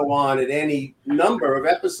this show on at any number of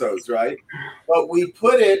episodes, right? But we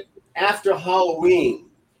put it after Halloween.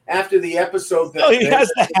 After the episode that he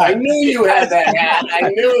has that hat. I knew you had that hat. I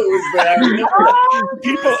knew it was there.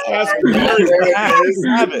 People ask where is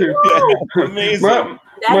it. Amazing.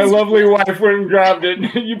 My lovely wife went and grabbed it.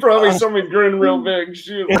 You probably saw me grin real big.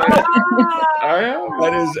 She was like,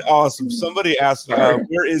 that is awesome. Somebody asked,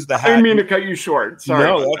 where is the hat? I didn't mean to cut you short. Sorry.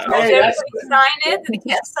 No, that's everybody signed it. The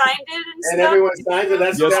kids signed it, and everyone signed it.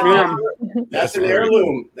 That's yes, ma'am. That's an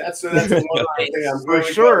heirloom. That's one thing I'm for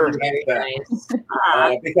sure.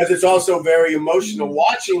 Because it's also very emotional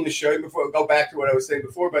watching the show. Before I go back to what I was saying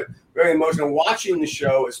before, but very emotional watching the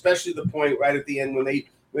show, especially the point right at the end when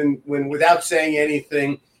without saying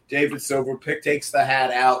anything, David Silverpick takes the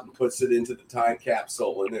hat out and puts it into the time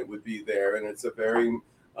capsule, and it would be there. And it's a very,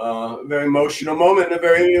 very emotional moment, and a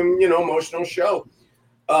very, emotional show.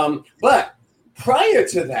 But prior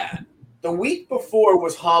to that, the week before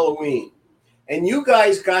was Halloween, and you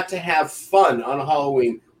guys got to have fun on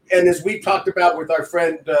Halloween. And as we talked about with our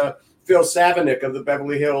friend Phil Savinick of the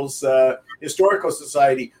Beverly Hills Historical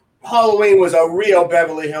Society, Halloween was a real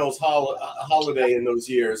Beverly Hills holiday in those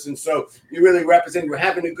years. And so you really represented, you were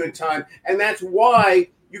having a good time. And that's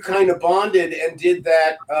why you kind of bonded and did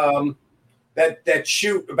that that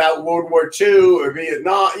shoot about World War II or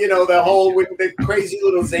Vietnam, the whole with the crazy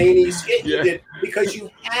little zany skit you did, because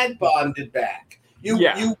you had bonded back. You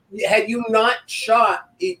had you not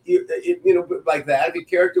shot like that, if your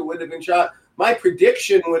character would have been shot, my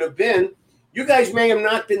prediction would have been you guys may have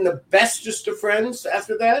not been the bestest of friends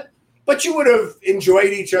after that, but you would have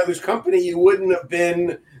enjoyed each other's company. You wouldn't have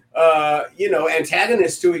been,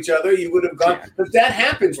 antagonists to each other. You would have gone. But that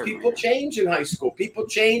happens. People change in high school. People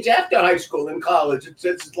change after high school and college.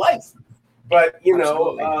 It's life. But,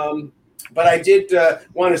 but I did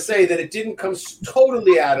want to say that it didn't come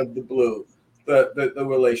totally out of the blue, the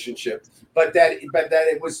relationship. But that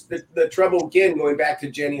it was the trouble, again, going back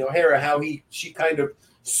to Jenny O'Hara, how she kind of,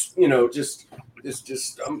 just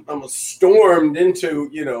almost stormed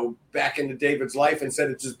into, back into David's life and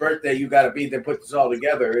said, it's his birthday, you got to be there, put this all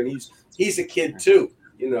together. And he's a kid too,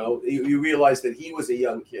 you realize that he was a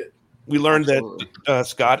young kid. We learned that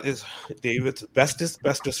Scott is David's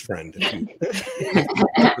bestest friend.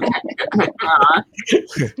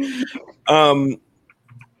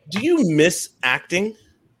 Do you miss acting?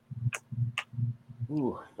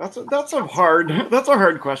 Ooh, that's a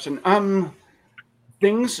hard question.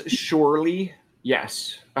 Things surely,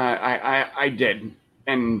 yes, I did,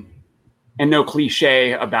 and no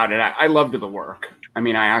cliche about it. I loved the work. I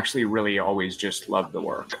mean, I actually really always just loved the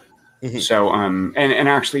work. Mm-hmm. So, and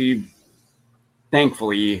actually,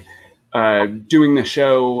 thankfully, doing the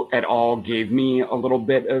show at all gave me a little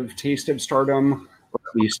bit of taste of stardom, or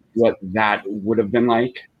at least what that would have been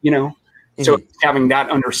like, Mm-hmm. So having that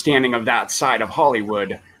understanding of that side of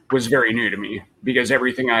Hollywood was very new to me, because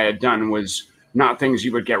everything I had done was not things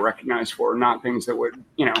you would get recognized for, not things that would,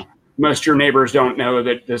 most of your neighbors don't know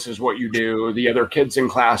that this is what you do. The other kids in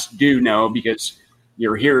class do know, because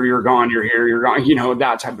you're here, you're gone, you're here, you're gone,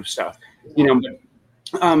 that type of stuff, but,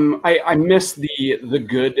 I miss the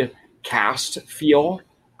good cast feel,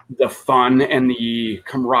 the fun and the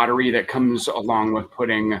camaraderie that comes along with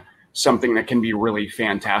putting something that can be really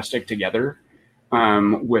fantastic together,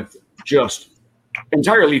 with just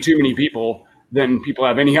entirely too many people than people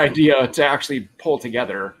have any idea to actually pull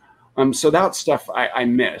together. So that stuff I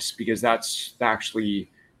miss, because that's actually,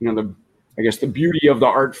 the beauty of the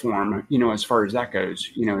art form, as far as that goes,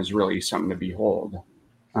 is really something to behold.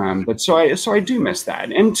 But so I do miss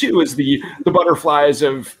that. And two is the butterflies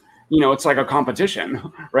of, it's like a competition,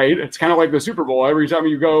 right? It's kind of like the Super Bowl. Every time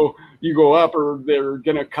you go up, or they're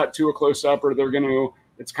going to cut to a close up, or they're going to,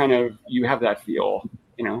 it's kind of, you have that feel,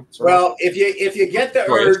 Well, if you get the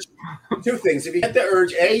urge, two things. If you get the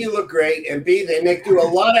urge, A, you look great, and B, they do a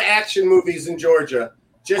lot of action movies in Georgia.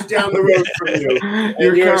 just down the road from you.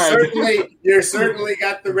 And you're certainly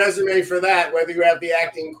got the resume for that, whether you have the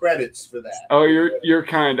acting credits for that. Oh, you're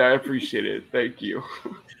kind. I appreciate it. Thank you.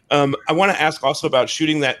 I want to ask also about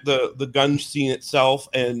shooting the gun scene itself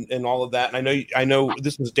and all of that. And I know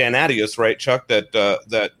this was Dan Attias, right, Chuck?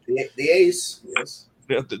 The ace, yes.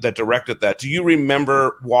 That directed that. Do you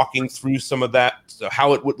remember walking through some of that,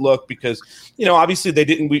 how it would look? Because obviously they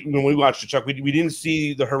didn't. When we watched it, Chuck, we didn't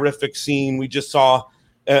see the horrific scene. We just saw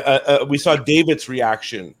David's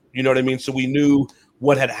reaction. You know what I mean? So we knew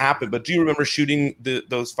what had happened. But do you remember shooting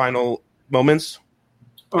those final moments?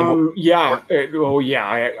 Yeah.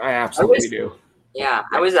 I absolutely do. Yeah,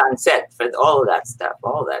 I was on set for all of that stuff,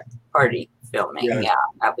 all that party filming. Yeah,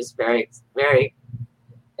 that was very, very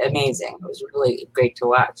amazing. It was really great to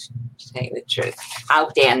watch, to tell you the truth. How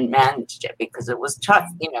Dan managed it, because it was tough.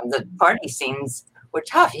 The party scenes were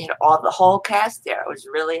tough. You had the whole cast there. It was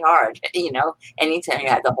really hard. Anytime you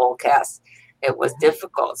had the whole cast, it was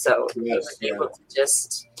difficult. So he was able to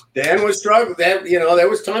just. Dan was struggling. There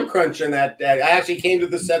was time crunch in that day. I actually came to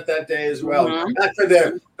the set that day as well. Mm-hmm. Not for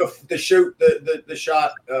the shoot, the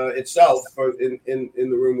shot itself, in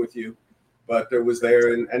the room with you, but it was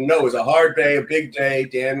there. And no, it was a hard day, a big day.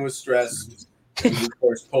 Dan was stressed. And he, of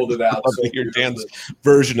course, pulled it out. So hear Dan's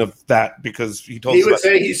version of that, because he told us would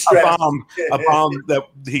say he's stressed. A bomb that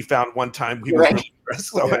he found one time. He was really stressed.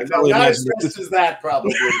 So not as stressed as that,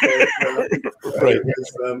 probably. Right.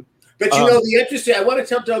 But the interesting, I want to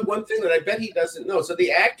tell Doug one thing that I bet he doesn't know. So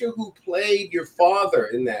the actor who played your father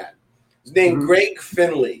in that is named Greg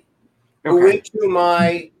Finley, who went to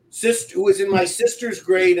my sister, who was in my sister's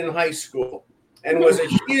grade in high school, and was a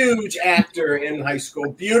huge actor in high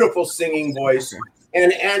school. Beautiful singing voice,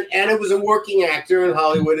 and it was a working actor in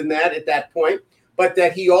Hollywood at that point. But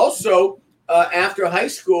that he also after high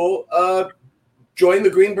school joined the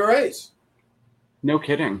Green Berets. No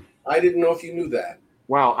kidding. I didn't know if you knew that.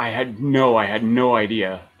 Wow, I had no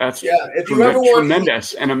idea. That's if you ever want,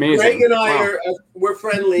 tremendous and amazing. Greg and I we're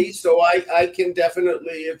friendly, so I can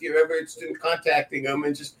definitely, if you're ever interested in contacting him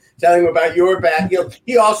and just telling him about your back.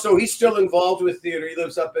 He's still involved with theater. He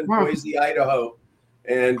lives up in Boise, Idaho,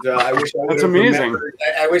 and I wish I would. That's amazing.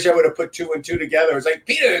 I wish I would have put 2 and 2 together. I was like,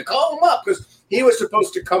 Peter, call him up, because he was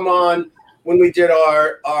supposed to come on when we did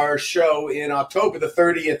our show in October, the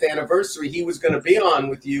 30th anniversary. He was going to be on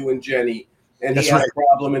with you and Jenny. And he had a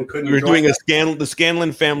problem and couldn't. We were doing the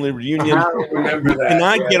Scanlon family reunion. I remember that. Can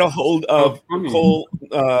I get a hold of Nicole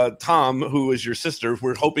Tom, who is your sister?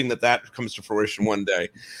 We're hoping that comes to fruition one day.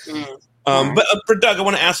 But for Doug, I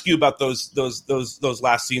want to ask you about those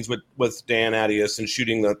last scenes with Dan Attias and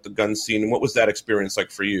shooting the gun scene. And what was that experience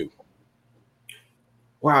like for you?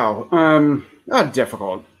 Wow,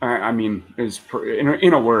 difficult. I mean, is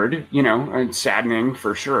in a word, it's saddening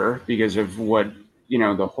for sure, because of what.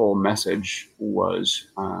 The whole message was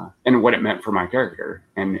and what it meant for my character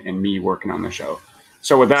and me working on the show.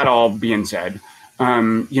 So with that all being said,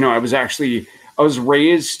 I was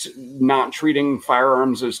raised not treating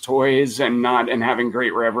firearms as toys and having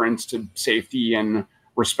great reverence to safety and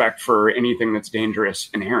respect for anything that's dangerous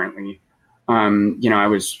inherently. I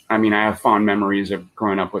have fond memories of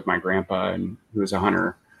growing up with my grandpa, and who was a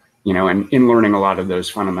hunter, and in learning a lot of those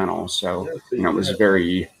fundamentals. So, it was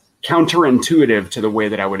very counterintuitive to the way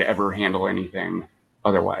that I would ever handle anything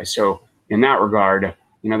otherwise. So in that regard,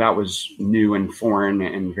 that was new and foreign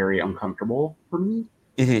and very uncomfortable for me.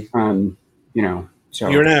 Mm-hmm. So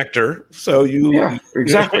you're an actor, so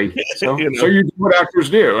exactly. So so you do what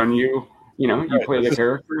actors do, and you play the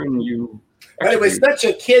character, and you. But it was such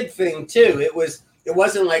a kid thing too. It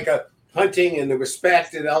wasn't like a hunting and the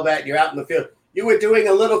respect and all that. You're out in the field. You were doing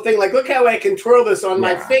a little thing like, look how I can twirl this on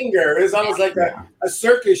my finger. It was almost like a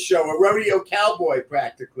circus show, a rodeo cowboy,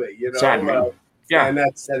 practically. And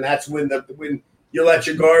that's when you let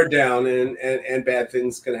your guard down and bad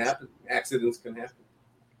things can happen, accidents can happen.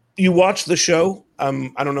 You watch the show.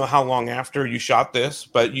 I don't know how long after you shot this,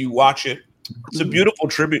 but you watch it. It's a beautiful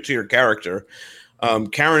tribute to your character.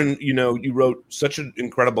 Karen, you wrote such an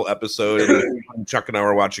incredible episode. And Chuck and I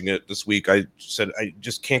were watching it this week. I said, I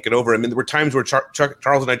just can't get over it. I mean, there were times where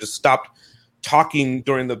Charles and I just stopped talking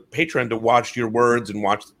during the Patreon to watch your words and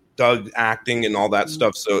watch Doug acting and all that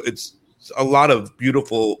stuff. So it's a lot of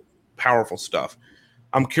beautiful, powerful stuff.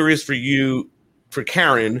 I'm curious for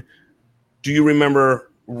Karen, do you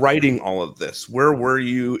remember writing all of this? Where were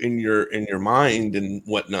you in your mind and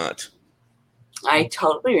whatnot? I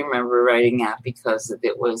totally remember writing that because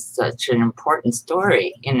it was such an important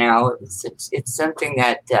story. It's something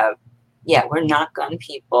that, we're not gun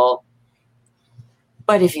people,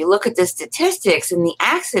 But if you look at the statistics and the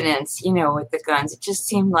accidents, with the guns, it just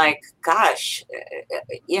seemed like, gosh,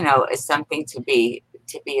 it's something to be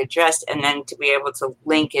addressed, and then to be able to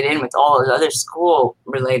link it in with all of the other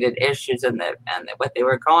school-related issues and what they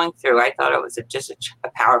were going through. I thought it was just a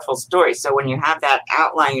powerful story. So when you have that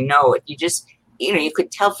outline, you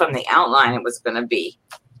could tell from the outline it was going to be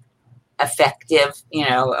effective,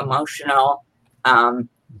 emotional, and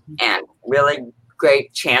really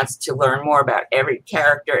great chance to learn more about every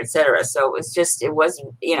character, etc. So it was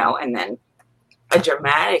and then a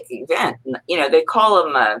dramatic event. They call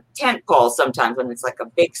them a tent pole sometimes when it's like a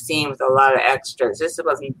big scene with a lot of extras. This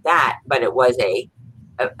wasn't that, but it was a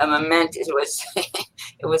momentous.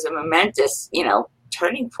 It was a momentous,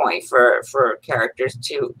 turning point for characters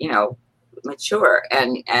to, mature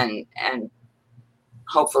and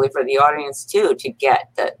hopefully for the audience too to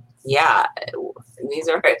get that. Yeah, this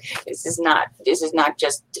is not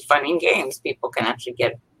just fun and games. People can actually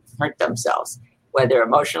hurt themselves, whether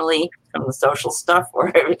emotionally from the social stuff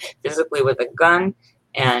or physically with a gun.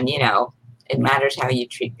 And it matters how you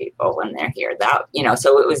treat people when they're here.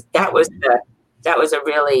 So that was a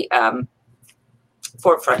really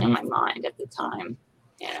forefront in my mind at the time.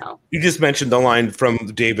 You just mentioned the line from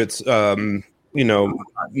David's monologue.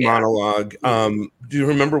 Do you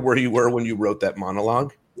remember where you were when you wrote that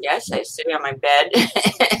monologue? Yes, I was sitting on my bed in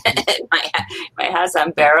my house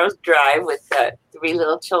on Barrows Drive with 3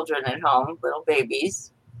 little children at home, little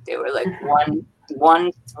babies. They were like 1,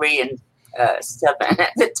 3, and 7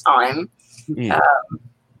 at the time.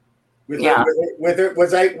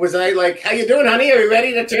 Was I like, how you doing, honey? Are you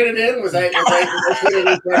ready to turn it in? Was I putting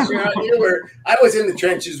any pressure on you? Or I was in the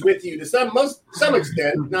trenches with you to some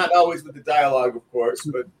extent, not always with the dialogue, of course,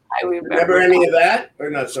 but I remember any of that or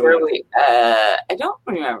not so much? I don't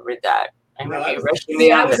remember that. I was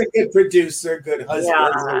a good producer, good husband.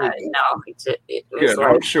 Yeah, it was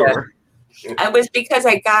I'm sure. It was because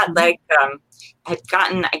I got I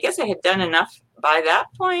guess I had done enough by that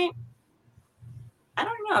point. I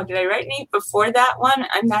don't know. Did I write any before that one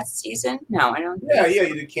in that season? No, I don't. Yeah,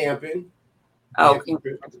 you did Camping. Oh,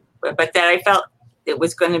 but that I felt it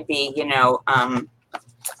was going to be,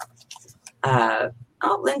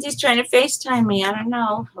 Lindsay's trying to FaceTime me. I don't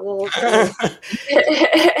know. How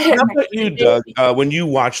about you, Doug? When you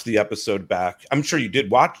watched the episode back, I'm sure you did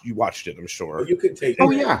watch. You watched it, I'm sure. You could take. Oh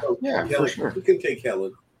yeah, for sure. You can take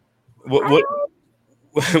Helen. What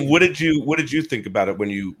did you think about it when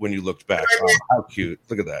you looked back? Oh, how cute!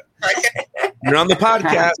 Look at that. You're on the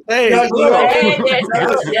podcast. Hey, do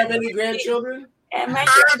you have any grandchildren? And my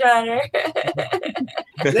granddaughter.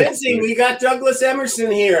 Lindsay, we got Douglas Emerson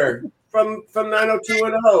here from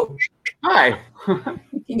 90210. Hi. Can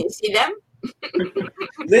you see them?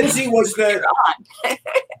 Lindsay was the.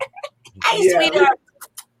 Hi, sweetheart.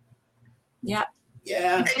 Yeah.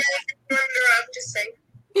 Yeah.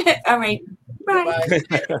 All right. Bye. I'll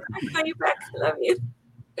call you back. Love you.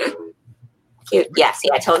 Cute. Yeah, see,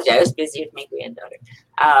 I told you I was busy with my granddaughter.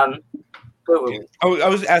 I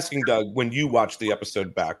was asking Doug, when you watched the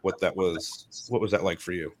episode back, what was that like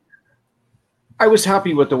for you? I was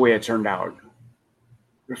happy with the way it turned out,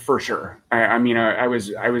 for sure. I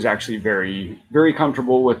was actually very, very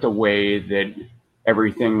comfortable with the way that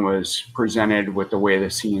everything was presented, with the way the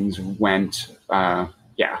scenes went. That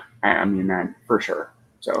for sure.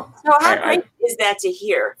 So how great is that to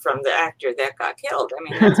hear from the actor that got killed? I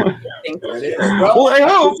mean, that's a good thing to hear. Well,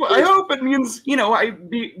 I hope it means,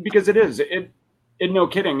 because it is. No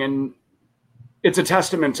kidding, and it's a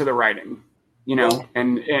testament to the writing,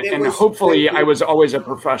 and hopefully I was always a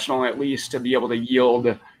professional, at least, to be able to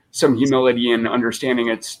yield some humility and understanding.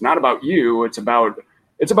 It's not about you. It's about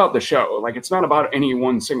the show. Like, it's not about any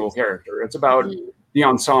one single character. It's about the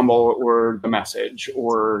ensemble or the message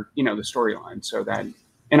or, the storyline. So that,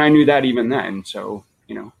 and I knew that even then. So,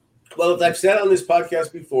 Well, as I've said on this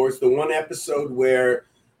podcast before, it's the one episode where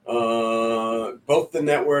both the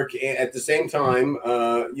network at the same time,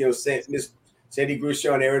 Miss Sandy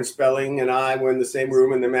Grusho and Aaron Spelling and I were in the same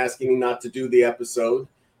room, and them asking me not to do the episode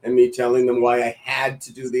and me telling them why I had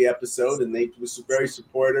to do the episode. And they were very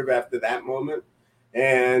supportive after that moment.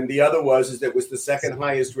 And the other was that it was the second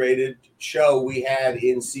highest rated show we had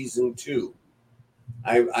in season 2.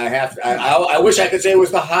 I wish I could say it was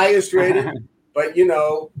the highest rated, but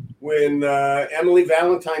when Emily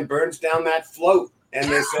Valentine burns down that float and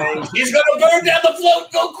they're saying she's going to burn down the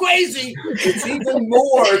float, go crazy, it's even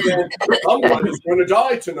more than someone is going to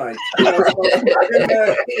die tonight. To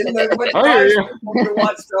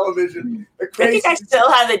watch television, I think I still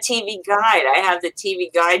have the TV guide. I have the TV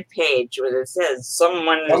guide page where it says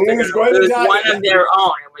someone is going to lose one of their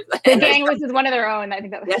own. The gang loses one of their own. I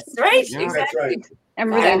think that was that's right. Yeah, exactly. That's right.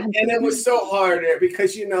 And it was so hard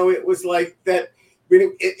because, it was like that.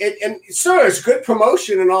 And sure, it's good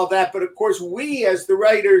promotion and all that, but of course, we as the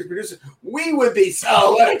writers, producers, we would be,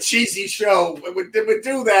 what a cheesy show. Would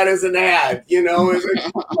do that as an ad, no,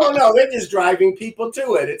 they're just driving people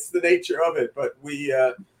to it. It's the nature of it. But we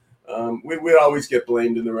would always get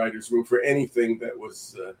blamed in the writers' room for anything that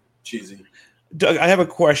was cheesy. Doug, I have a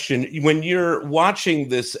question. When you're watching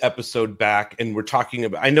this episode back and we're talking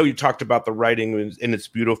about, I know you talked about the writing and it's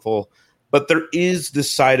beautiful, but there is this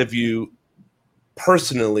side of you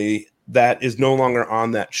personally that is no longer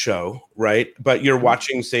on that show, right? But you're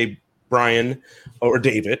watching, say, Brian or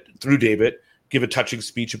David, through David, give a touching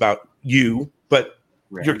speech about you, but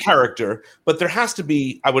your character. But there has to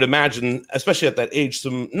be, I would imagine, especially at that age,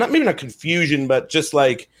 some, maybe not confusion, but just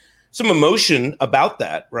like some emotion about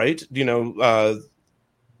that, right? I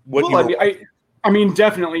mean,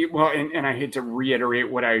 definitely. Well, and I hate to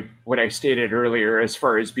reiterate what I stated earlier, as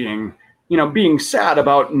far as being sad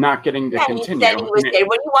about not getting to continue. He was there.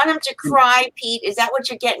 When you want him to cry, Pete, is that what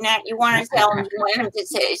you're getting at? You want to tell him? You want him to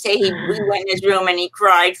say we went in his room and he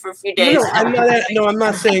cried for a few days? No, I'm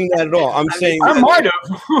not saying that at all. I'm saying I might have.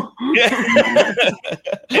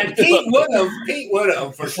 And Pete would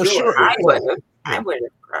have for sure. I would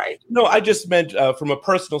have cried. No, I just meant from a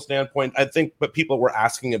personal standpoint. I think what people were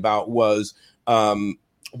asking about was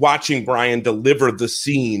watching Brian deliver the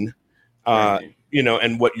scene.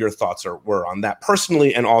 And what your thoughts were on that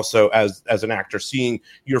personally, and also as an actor, seeing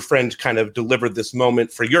your friend kind of deliver this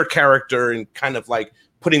moment for your character and kind of like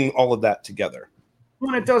putting all of that together.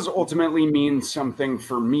 Well, it does ultimately mean something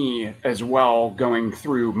for me as well, going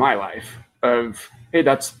through my life of, hey,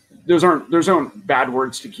 those aren't bad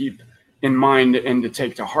words to keep in mind and to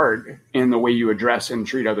take to heart in the way you address and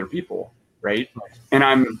treat other people, right? And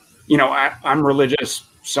I'm religious.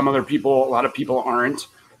 Some other people, a lot of people aren't.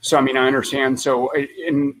 So, I mean, I understand. So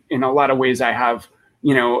in a lot of ways, I have,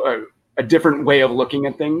 a different way of looking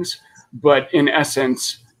at things. But in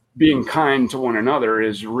essence, being kind to one another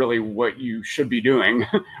is really what you should be doing,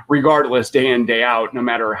 regardless, day in, day out, no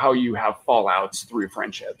matter how you have fallouts through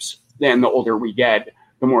friendships. Then the older we get,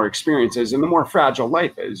 the more experiences and the more fragile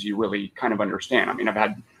life is, you really kind of understand. I mean, I've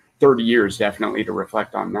had 30 years definitely to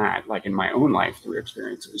reflect on that, like in my own life through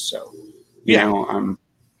experiences. So,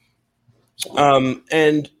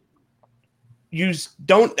 and you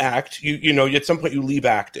don't act, at some point you leave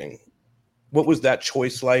acting. What was that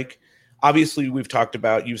choice like? Obviously we've talked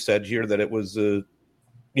about, you said here that it was, probably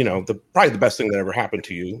the best thing that ever happened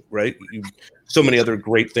to you, right? So many other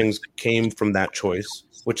great things came from that choice,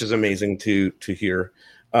 which is amazing to hear.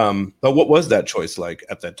 But what was that choice like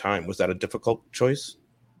at that time? Was that a difficult choice?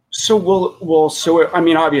 So,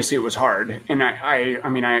 obviously it was hard. And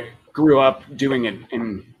I grew up doing it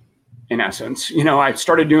in essence. I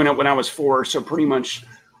started doing it when I was 4. So pretty much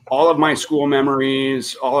all of my school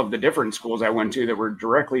memories, all of the different schools I went to that were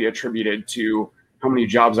directly attributed to how many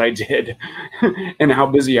jobs I did and how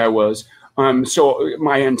busy I was. So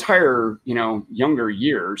my entire, younger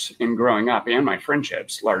years in growing up and my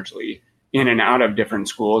friendships largely in and out of different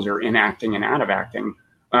schools or in acting and out of acting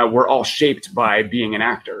were all shaped by being an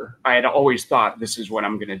actor. I had always thought, this is what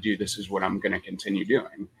I'm going to do. This is what I'm going to continue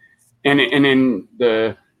doing. And in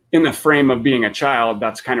the frame of being a child,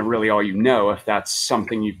 that's kind of really all if that's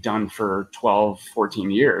something you've done for 12,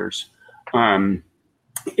 14 years.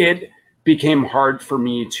 It became hard for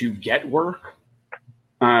me to get work.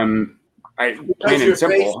 Because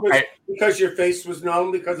your face was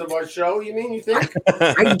known because of our show, you think?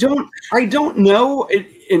 I don't know.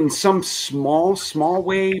 In some small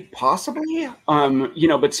way, possibly.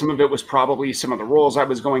 But some of it was probably some of the roles I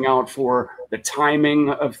was going out for, the timing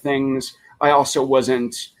of things. I also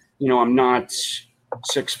wasn't, I'm not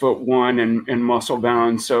 6'1" and muscle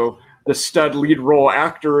bound. So the stud lead role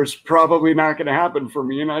actor is probably not going to happen for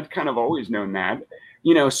me. And I'd kind of always known that,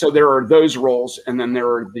 so there are those roles. And then there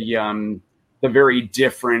are the very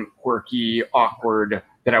different, quirky, awkward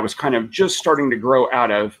that I was kind of just starting to grow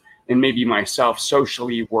out of, and maybe myself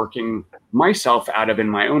socially working myself out of in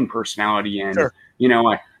my own personality. And, sure.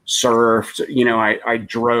 I surfed, I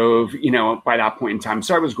drove, by that point in time.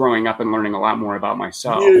 So I was growing up and learning a lot more about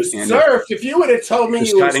myself. You surfed. If you would have told me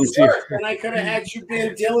you would surf, then I could have had you be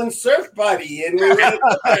Dylan's surf buddy. And we would have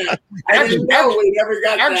I didn't know we never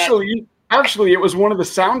got that. Actually, it was one of the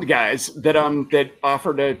sound guys that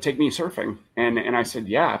offered to take me surfing, and I said,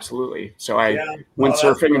 yeah, absolutely. So I went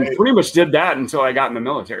surfing and pretty much did that until I got in the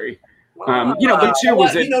military. But too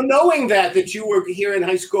was it. Knowing that you were here in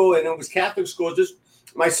high school and it was Catholic school, just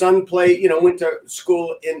my son went to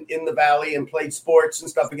school in the Valley and played sports and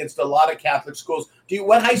stuff against a lot of Catholic schools.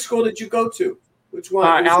 What high school did you go to? Which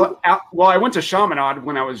one? Well, I went to Chaminade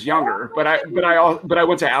when I was younger, but I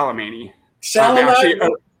went to Alemany. Chaminade.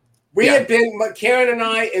 We had been, Karen and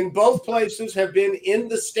I, in both places, have been in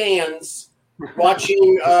the stands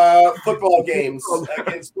watching football games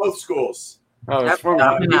against both schools. Oh, that's fun.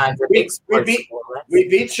 We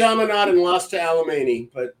beat Chaminade and lost to Alemany,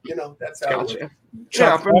 but that's how it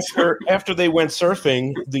happens. After they went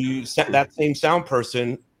surfing, that same sound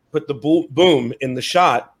person put the boom in the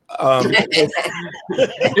shot.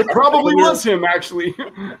 It probably was him, actually,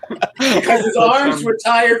 because his arms were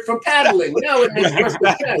tired from paddling. No, it makes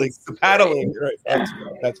exactly paddling. Right,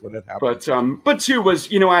 that's what it happened. But too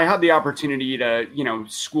was I had the opportunity to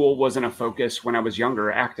school wasn't a focus when I was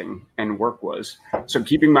younger. Acting and work was, so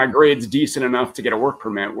keeping my grades decent enough to get a work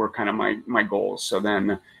permit were kind of my goals. So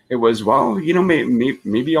then it was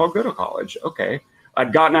maybe I'll go to college. Okay,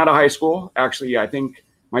 I'd gotten out of high school. Actually, I think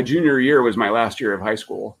my junior year was my last year of high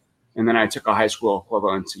school. And then I took a high school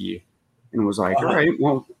equivalency and was like, all right,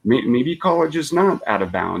 well, maybe college is not out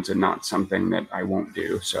of bounds and not something that I won't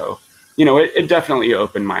do. So, it definitely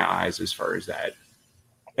opened my eyes as far as that.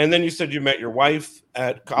 And then you said you met your wife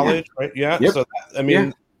at college, right? Yeah. Yep. So,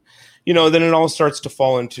 then it all starts to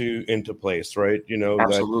fall into place, right?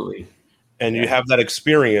 Absolutely. And you have that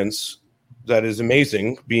experience that is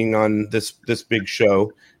amazing being on this big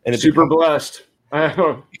show. And it's super blessed. It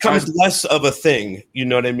becomes less of a thing, you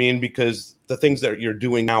know what I mean? Because the things that you're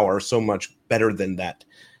doing now are so much better than that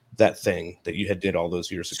thing that you did all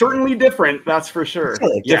those years ago. Certainly different, that's for sure.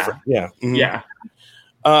 Different. Yeah. Mm-hmm. Yeah.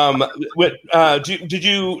 Did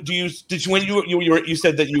you when you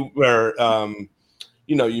said that you were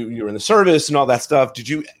you were in the service and all that stuff, did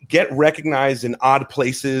you get recognized in odd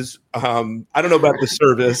places? I don't know about the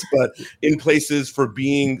service, but in places for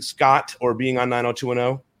being Scott or being on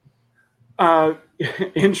 90210?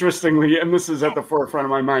 Interestingly, and this is at the forefront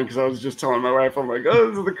of my mind because I was just telling my wife, I'm like, oh,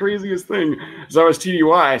 this is the craziest thing. So I was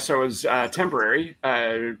TDY, so I was temporary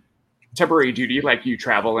duty, like you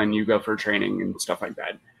travel and you go for training and stuff like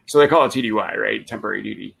that. So they call it TDY, right? Temporary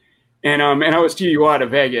duty. And I was TDY to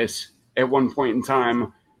Vegas at one point in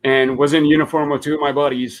time and was in uniform with two of my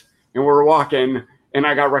buddies, and we were walking, and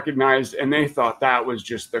I got recognized, and they thought that was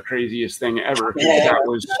just the craziest thing ever. That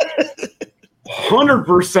was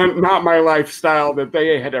 100% not my lifestyle that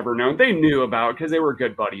they had ever known. They knew about because they were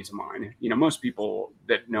good buddies of mine. Most people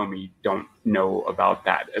that know me don't know about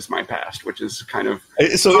that as my past, which is kind of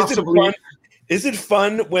possibly. Is it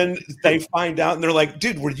fun when they find out and they're like,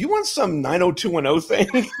 dude, were you on some 90210 thing?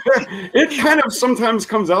 It kind of sometimes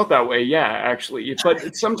comes out that way. Yeah, actually.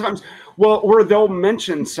 But sometimes, where they'll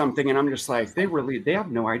mention something and I'm just like, they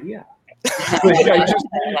have no idea.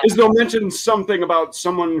 They'll mention something about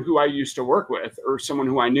someone who I used to work with or someone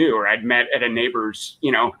who I knew or I'd met at a neighbor's,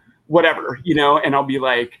 whatever, and I'll be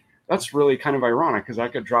like, that's really kind of ironic because I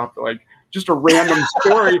could drop just a random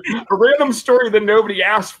story, that nobody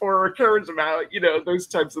asked for or cares about, those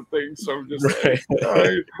types of things. So I'm just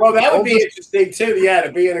well, that would be interesting too. Yeah,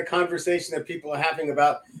 to be in a conversation that people are having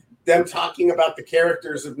about them talking about the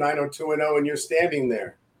characters of 90210 and you're standing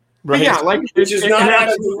there. Right. Yeah, which is not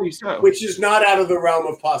out of the realm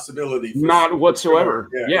of possibility. Not whatsoever.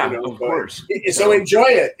 Yeah, of course. So enjoy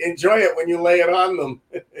it. Enjoy it when you lay it on them.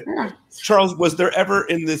 Charles, was there ever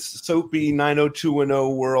in this soapy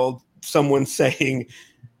 90210 world someone saying,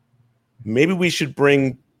 maybe we should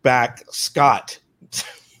bring back Scott?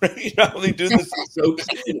 They do this soap,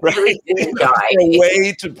 right? A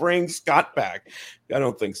way to bring Scott back. I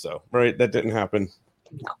don't think so. Right? That didn't happen.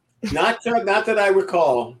 Not that I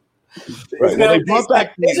recall. Right. Well, they brought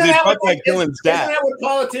back Dylan's dad. Isn't that what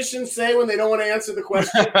politicians say when they don't want to answer the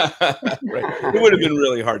question? Right. It would have been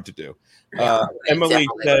really hard to do. Emily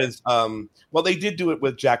says, they did do it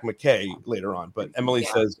with Jack McKay later on, but Emily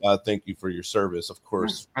says, thank you for your service. Of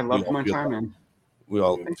course. I love my time in. We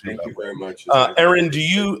all thank you very much. Erin, do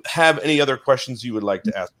you have any other questions you would like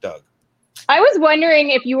to ask Doug? I was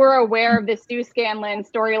wondering if you were aware of the Sue Scanlon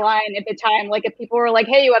storyline at the time, like if people were like,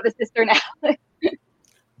 hey, you have a sister now.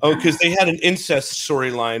 Because they had an incest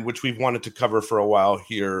storyline, which we've wanted to cover for a while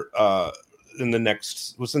here in the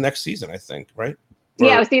next season, I think, right?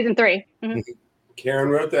 Yeah, it was season 3. Mm-hmm. Karen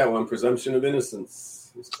wrote that one, Presumption of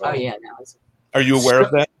Innocence. Oh, yeah. Are you aware of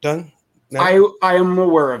that, Doug? No? I am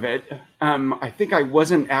aware of it. I think I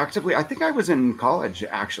wasn't actively. I think I was in college,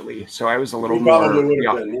 actually. So I was a little more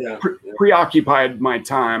preoccupied my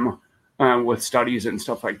time with studies and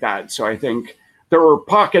stuff like that. So I think there were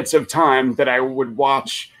pockets of time that I would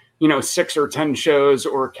watch, 6 or 10 shows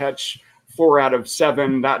or catch 4 out of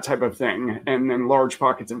 7, that type of thing. And then large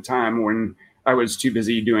pockets of time when I was too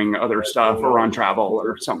busy doing other stuff or on travel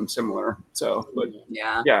or something similar. So, but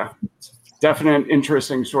yeah. definite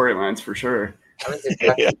interesting storylines for sure.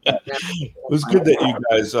 It was good that you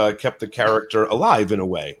guys kept the character alive in a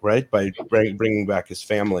way, right? By bringing back his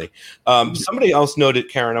family. Somebody else noted,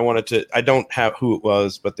 Karen, I don't have who it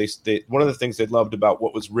was, but they one of the things they loved about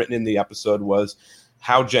what was written in the episode was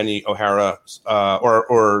how Jenny O'Hara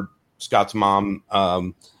or Scott's mom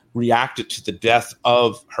reacted to the death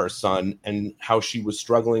of her son and how she was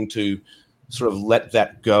struggling to sort of let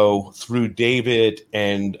that go through David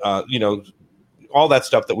and, all that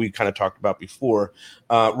stuff that we kind of talked about before.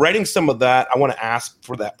 Writing some of that, I want to ask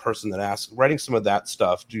for that person that asked, writing some of that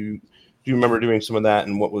stuff. Do you remember doing some of that,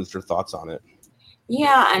 and what was your thoughts on it?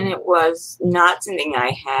 Yeah, and it was not something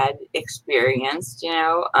I had experienced,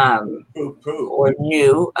 or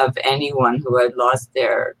knew of anyone who had lost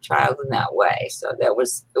their child in that way. So it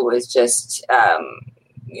was just,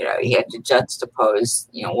 you had to juxtapose,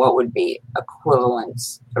 what would be a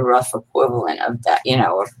rough equivalent of that,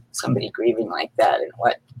 of somebody grieving like that and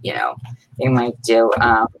what, they might do.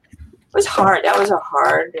 It was hard. That was a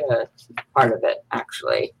hard part of it,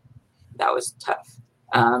 actually. That was tough.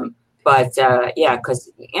 But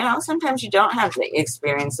because, sometimes you don't have the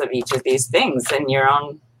experience of each of these things in your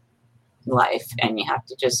own life, and you have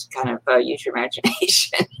to just kind of use your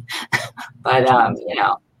imagination. But,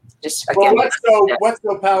 just again. Well, what's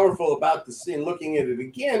so powerful about the scene, looking at it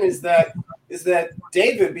again, is that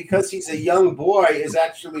David, because he's a young boy, is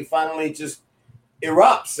actually finally just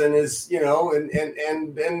erupts and is,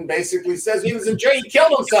 and basically says he was a jerk. He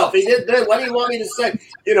killed himself. He did that. What do you want me to say?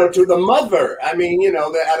 To the mother. I mean,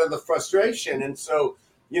 out of the frustration. And so,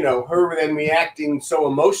 her then reacting so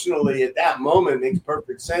emotionally at that moment makes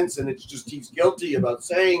perfect sense. And it's just, he's guilty about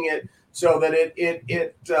saying it, so that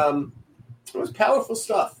it was powerful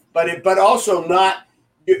stuff. But also not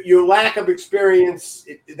your lack of experience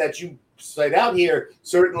that you cite out here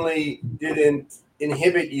certainly didn't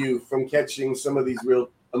inhibit you from catching some of these real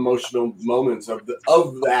emotional moments of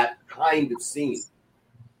that kind of scene.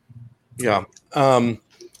 Yeah.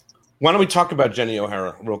 Why don't we talk about Jenny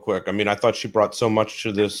O'Hara real quick? I mean, I thought she brought so much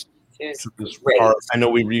to this part. I know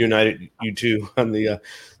we reunited you two on the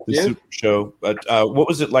Super Show, but what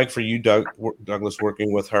was it like for you, Douglas,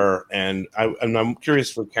 working with her? And I'm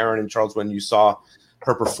curious for Karen and Charles, when you saw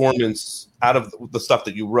her performance out of the stuff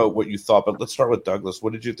that you wrote, what you thought. But let's start with Douglas.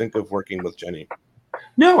 What did you think of working with Jenny?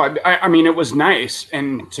 No, I mean, it was nice.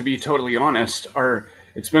 And to be totally honest,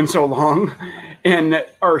 it's been so long and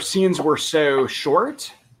our scenes were so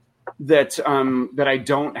short that I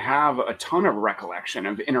don't have a ton of recollection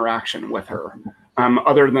of interaction with her.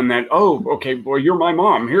 Other than that, oh, okay, boy, you're my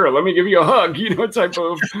mom. Here, let me give you a hug, type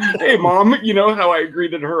of, hey, mom, how I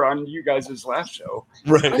greeted her on you guys' last show.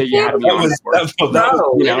 Right. That you had me on for.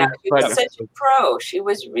 She was such a pro. She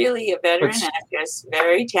was really a veteran actress,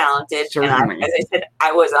 very talented. Certainly. And as I said,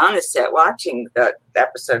 I was on the set watching the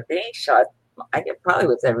episode being shot. I probably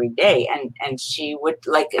was every day. And she would,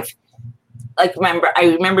 I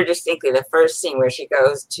remember distinctly the first scene where she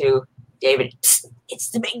goes to David,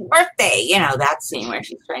 it's the big birthday, that scene where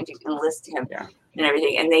she's trying to enlist him and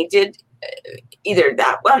everything. And they did either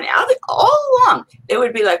that one, all along, there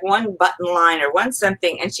would be like one button line or one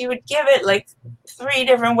something, and she would give it like 3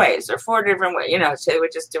 different ways or 4 different ways, so they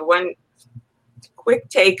would just do one quick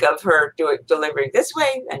take of her delivering this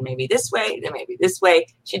way, then maybe this way, then maybe this way.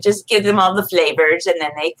 She'd just give them all the flavors, and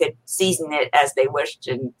then they could season it as they wished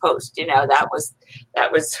in post. That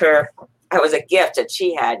was her. That was a gift that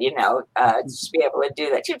she had, to be able to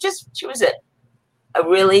do that. She was a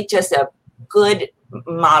really just a good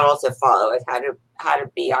model to follow of how to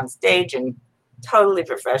be on stage, and totally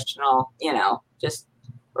professional, just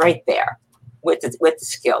right there with the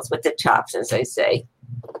skills, with the chops, as I say.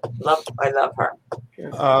 I love her.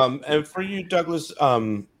 And for you, Douglas,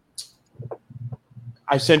 I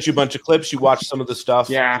sent you a bunch of clips. You watched some of the stuff.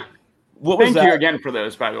 Yeah. What was Thank you again for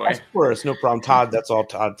those, by the way. Of course, no problem. Todd, that's all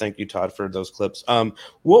Todd. Thank you, Todd, for those clips.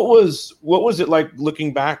 What was it like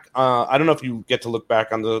looking back? I don't know if you get to look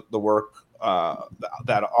back on the work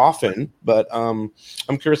that often, but I'm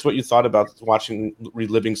curious what you thought about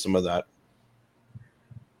reliving some of that.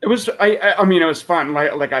 It was, I mean, it was fun.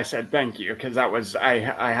 Like I said, thank you, because I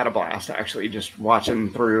had a blast actually just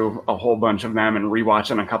watching through a whole bunch of them and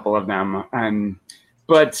rewatching a couple of them.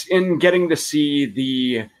 But in getting to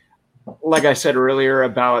see like I said earlier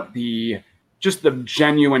about the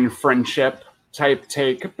genuine friendship type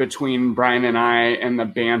take between Brian and I, and the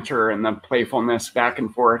banter and the playfulness back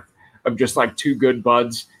and forth of just like 2 good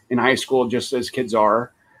buds in high school, just as kids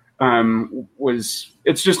are,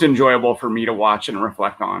 it's just enjoyable for me to watch and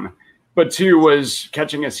reflect on. But 2 was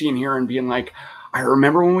catching a scene here and being like, I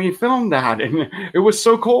remember when we filmed that, and it was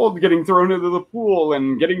so cold getting thrown into the pool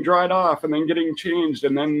and getting dried off and then getting changed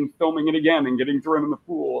and then filming it again and getting thrown in the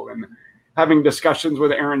pool and having discussions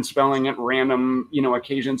with Aaron Spelling at random,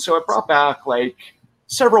 occasions. So it brought back like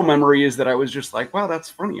several memories that I was just like, wow, that's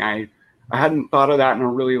funny. I hadn't thought of that in a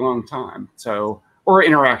really long time. So, or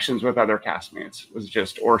interactions with other castmates was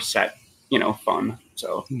just, or set, fun.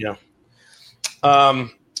 So, yeah.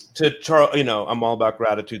 To Charles, I'm all about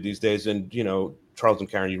gratitude these days. And, Charles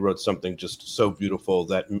and Karen, you wrote something just so beautiful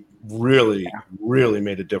that really, really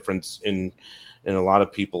made a difference in a lot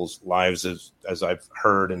of people's lives as I've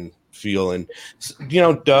heard and feel. And,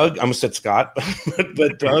 Doug, I almost said Scott,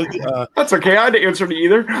 but Doug. That's okay. I had to answer to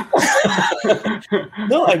either.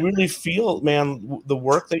 No, I really feel, man, the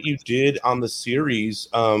work that you did on the series,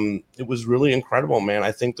 it was really incredible, man.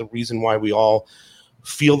 I think the reason why we all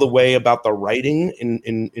feel the way about the writing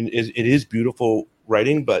it is beautiful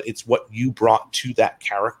writing, but it's what you brought to that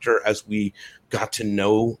character as we got to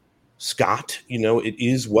know Scott. It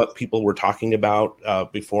is what people were talking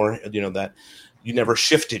about before, that you never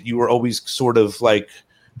shifted. You were always sort of like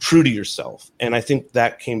true to yourself. And I think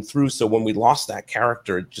that came through. So when we lost that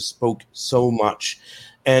character, it just spoke so much,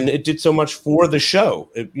 and it did so much for the show.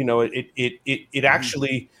 It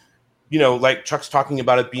actually, like Chuck's talking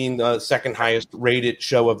about it being the second highest rated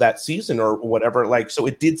show of that season or whatever. So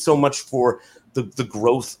it did so much for the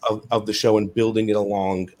growth of the show and building it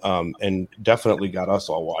along, and definitely got us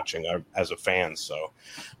all watching as a fan. So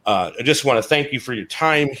I just want to thank you for your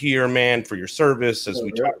time here, man, for your service, as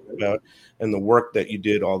we talked about, and the work that you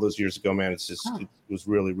did all those years ago, man. It's just, it was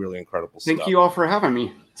really, really incredible stuff. Thank you all for having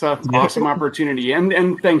me. It's an awesome opportunity.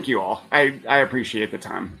 And thank you all. I appreciate the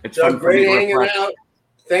time. It's so great hanging out.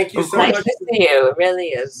 Thank you so much. Nice to see you. It really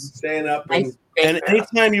is. Staying up. And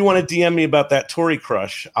anytime you want to DM me about that Tory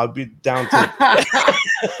crush, I'll be down to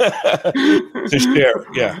share.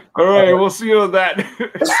 Yeah. All right. We'll see you on that.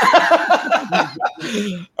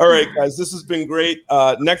 All right, guys. This has been great.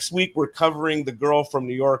 Next week, we're covering The Girl from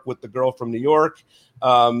New York with The Girl from New York.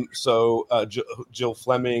 So Jill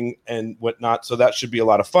Fleming and whatnot. So that should be a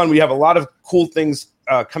lot of fun. We have a lot of cool things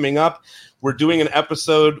coming up. We're doing an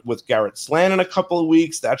episode with Garrett Slan in a couple of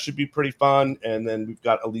weeks. That should be pretty fun. And then we've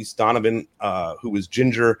got Elise Donovan, who is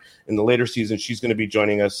Ginger in the later season. She's going to be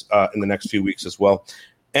joining us in the next few weeks as well.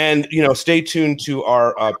 And, stay tuned to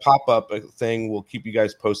our pop-up thing. We'll keep you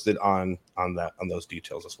guys posted on those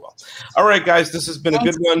details as well. All right, guys, this has been a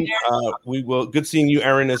good one. Good seeing you,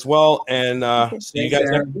 Aaron, as well. And see you guys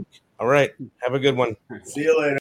next week. All right. Have a good one. See you later.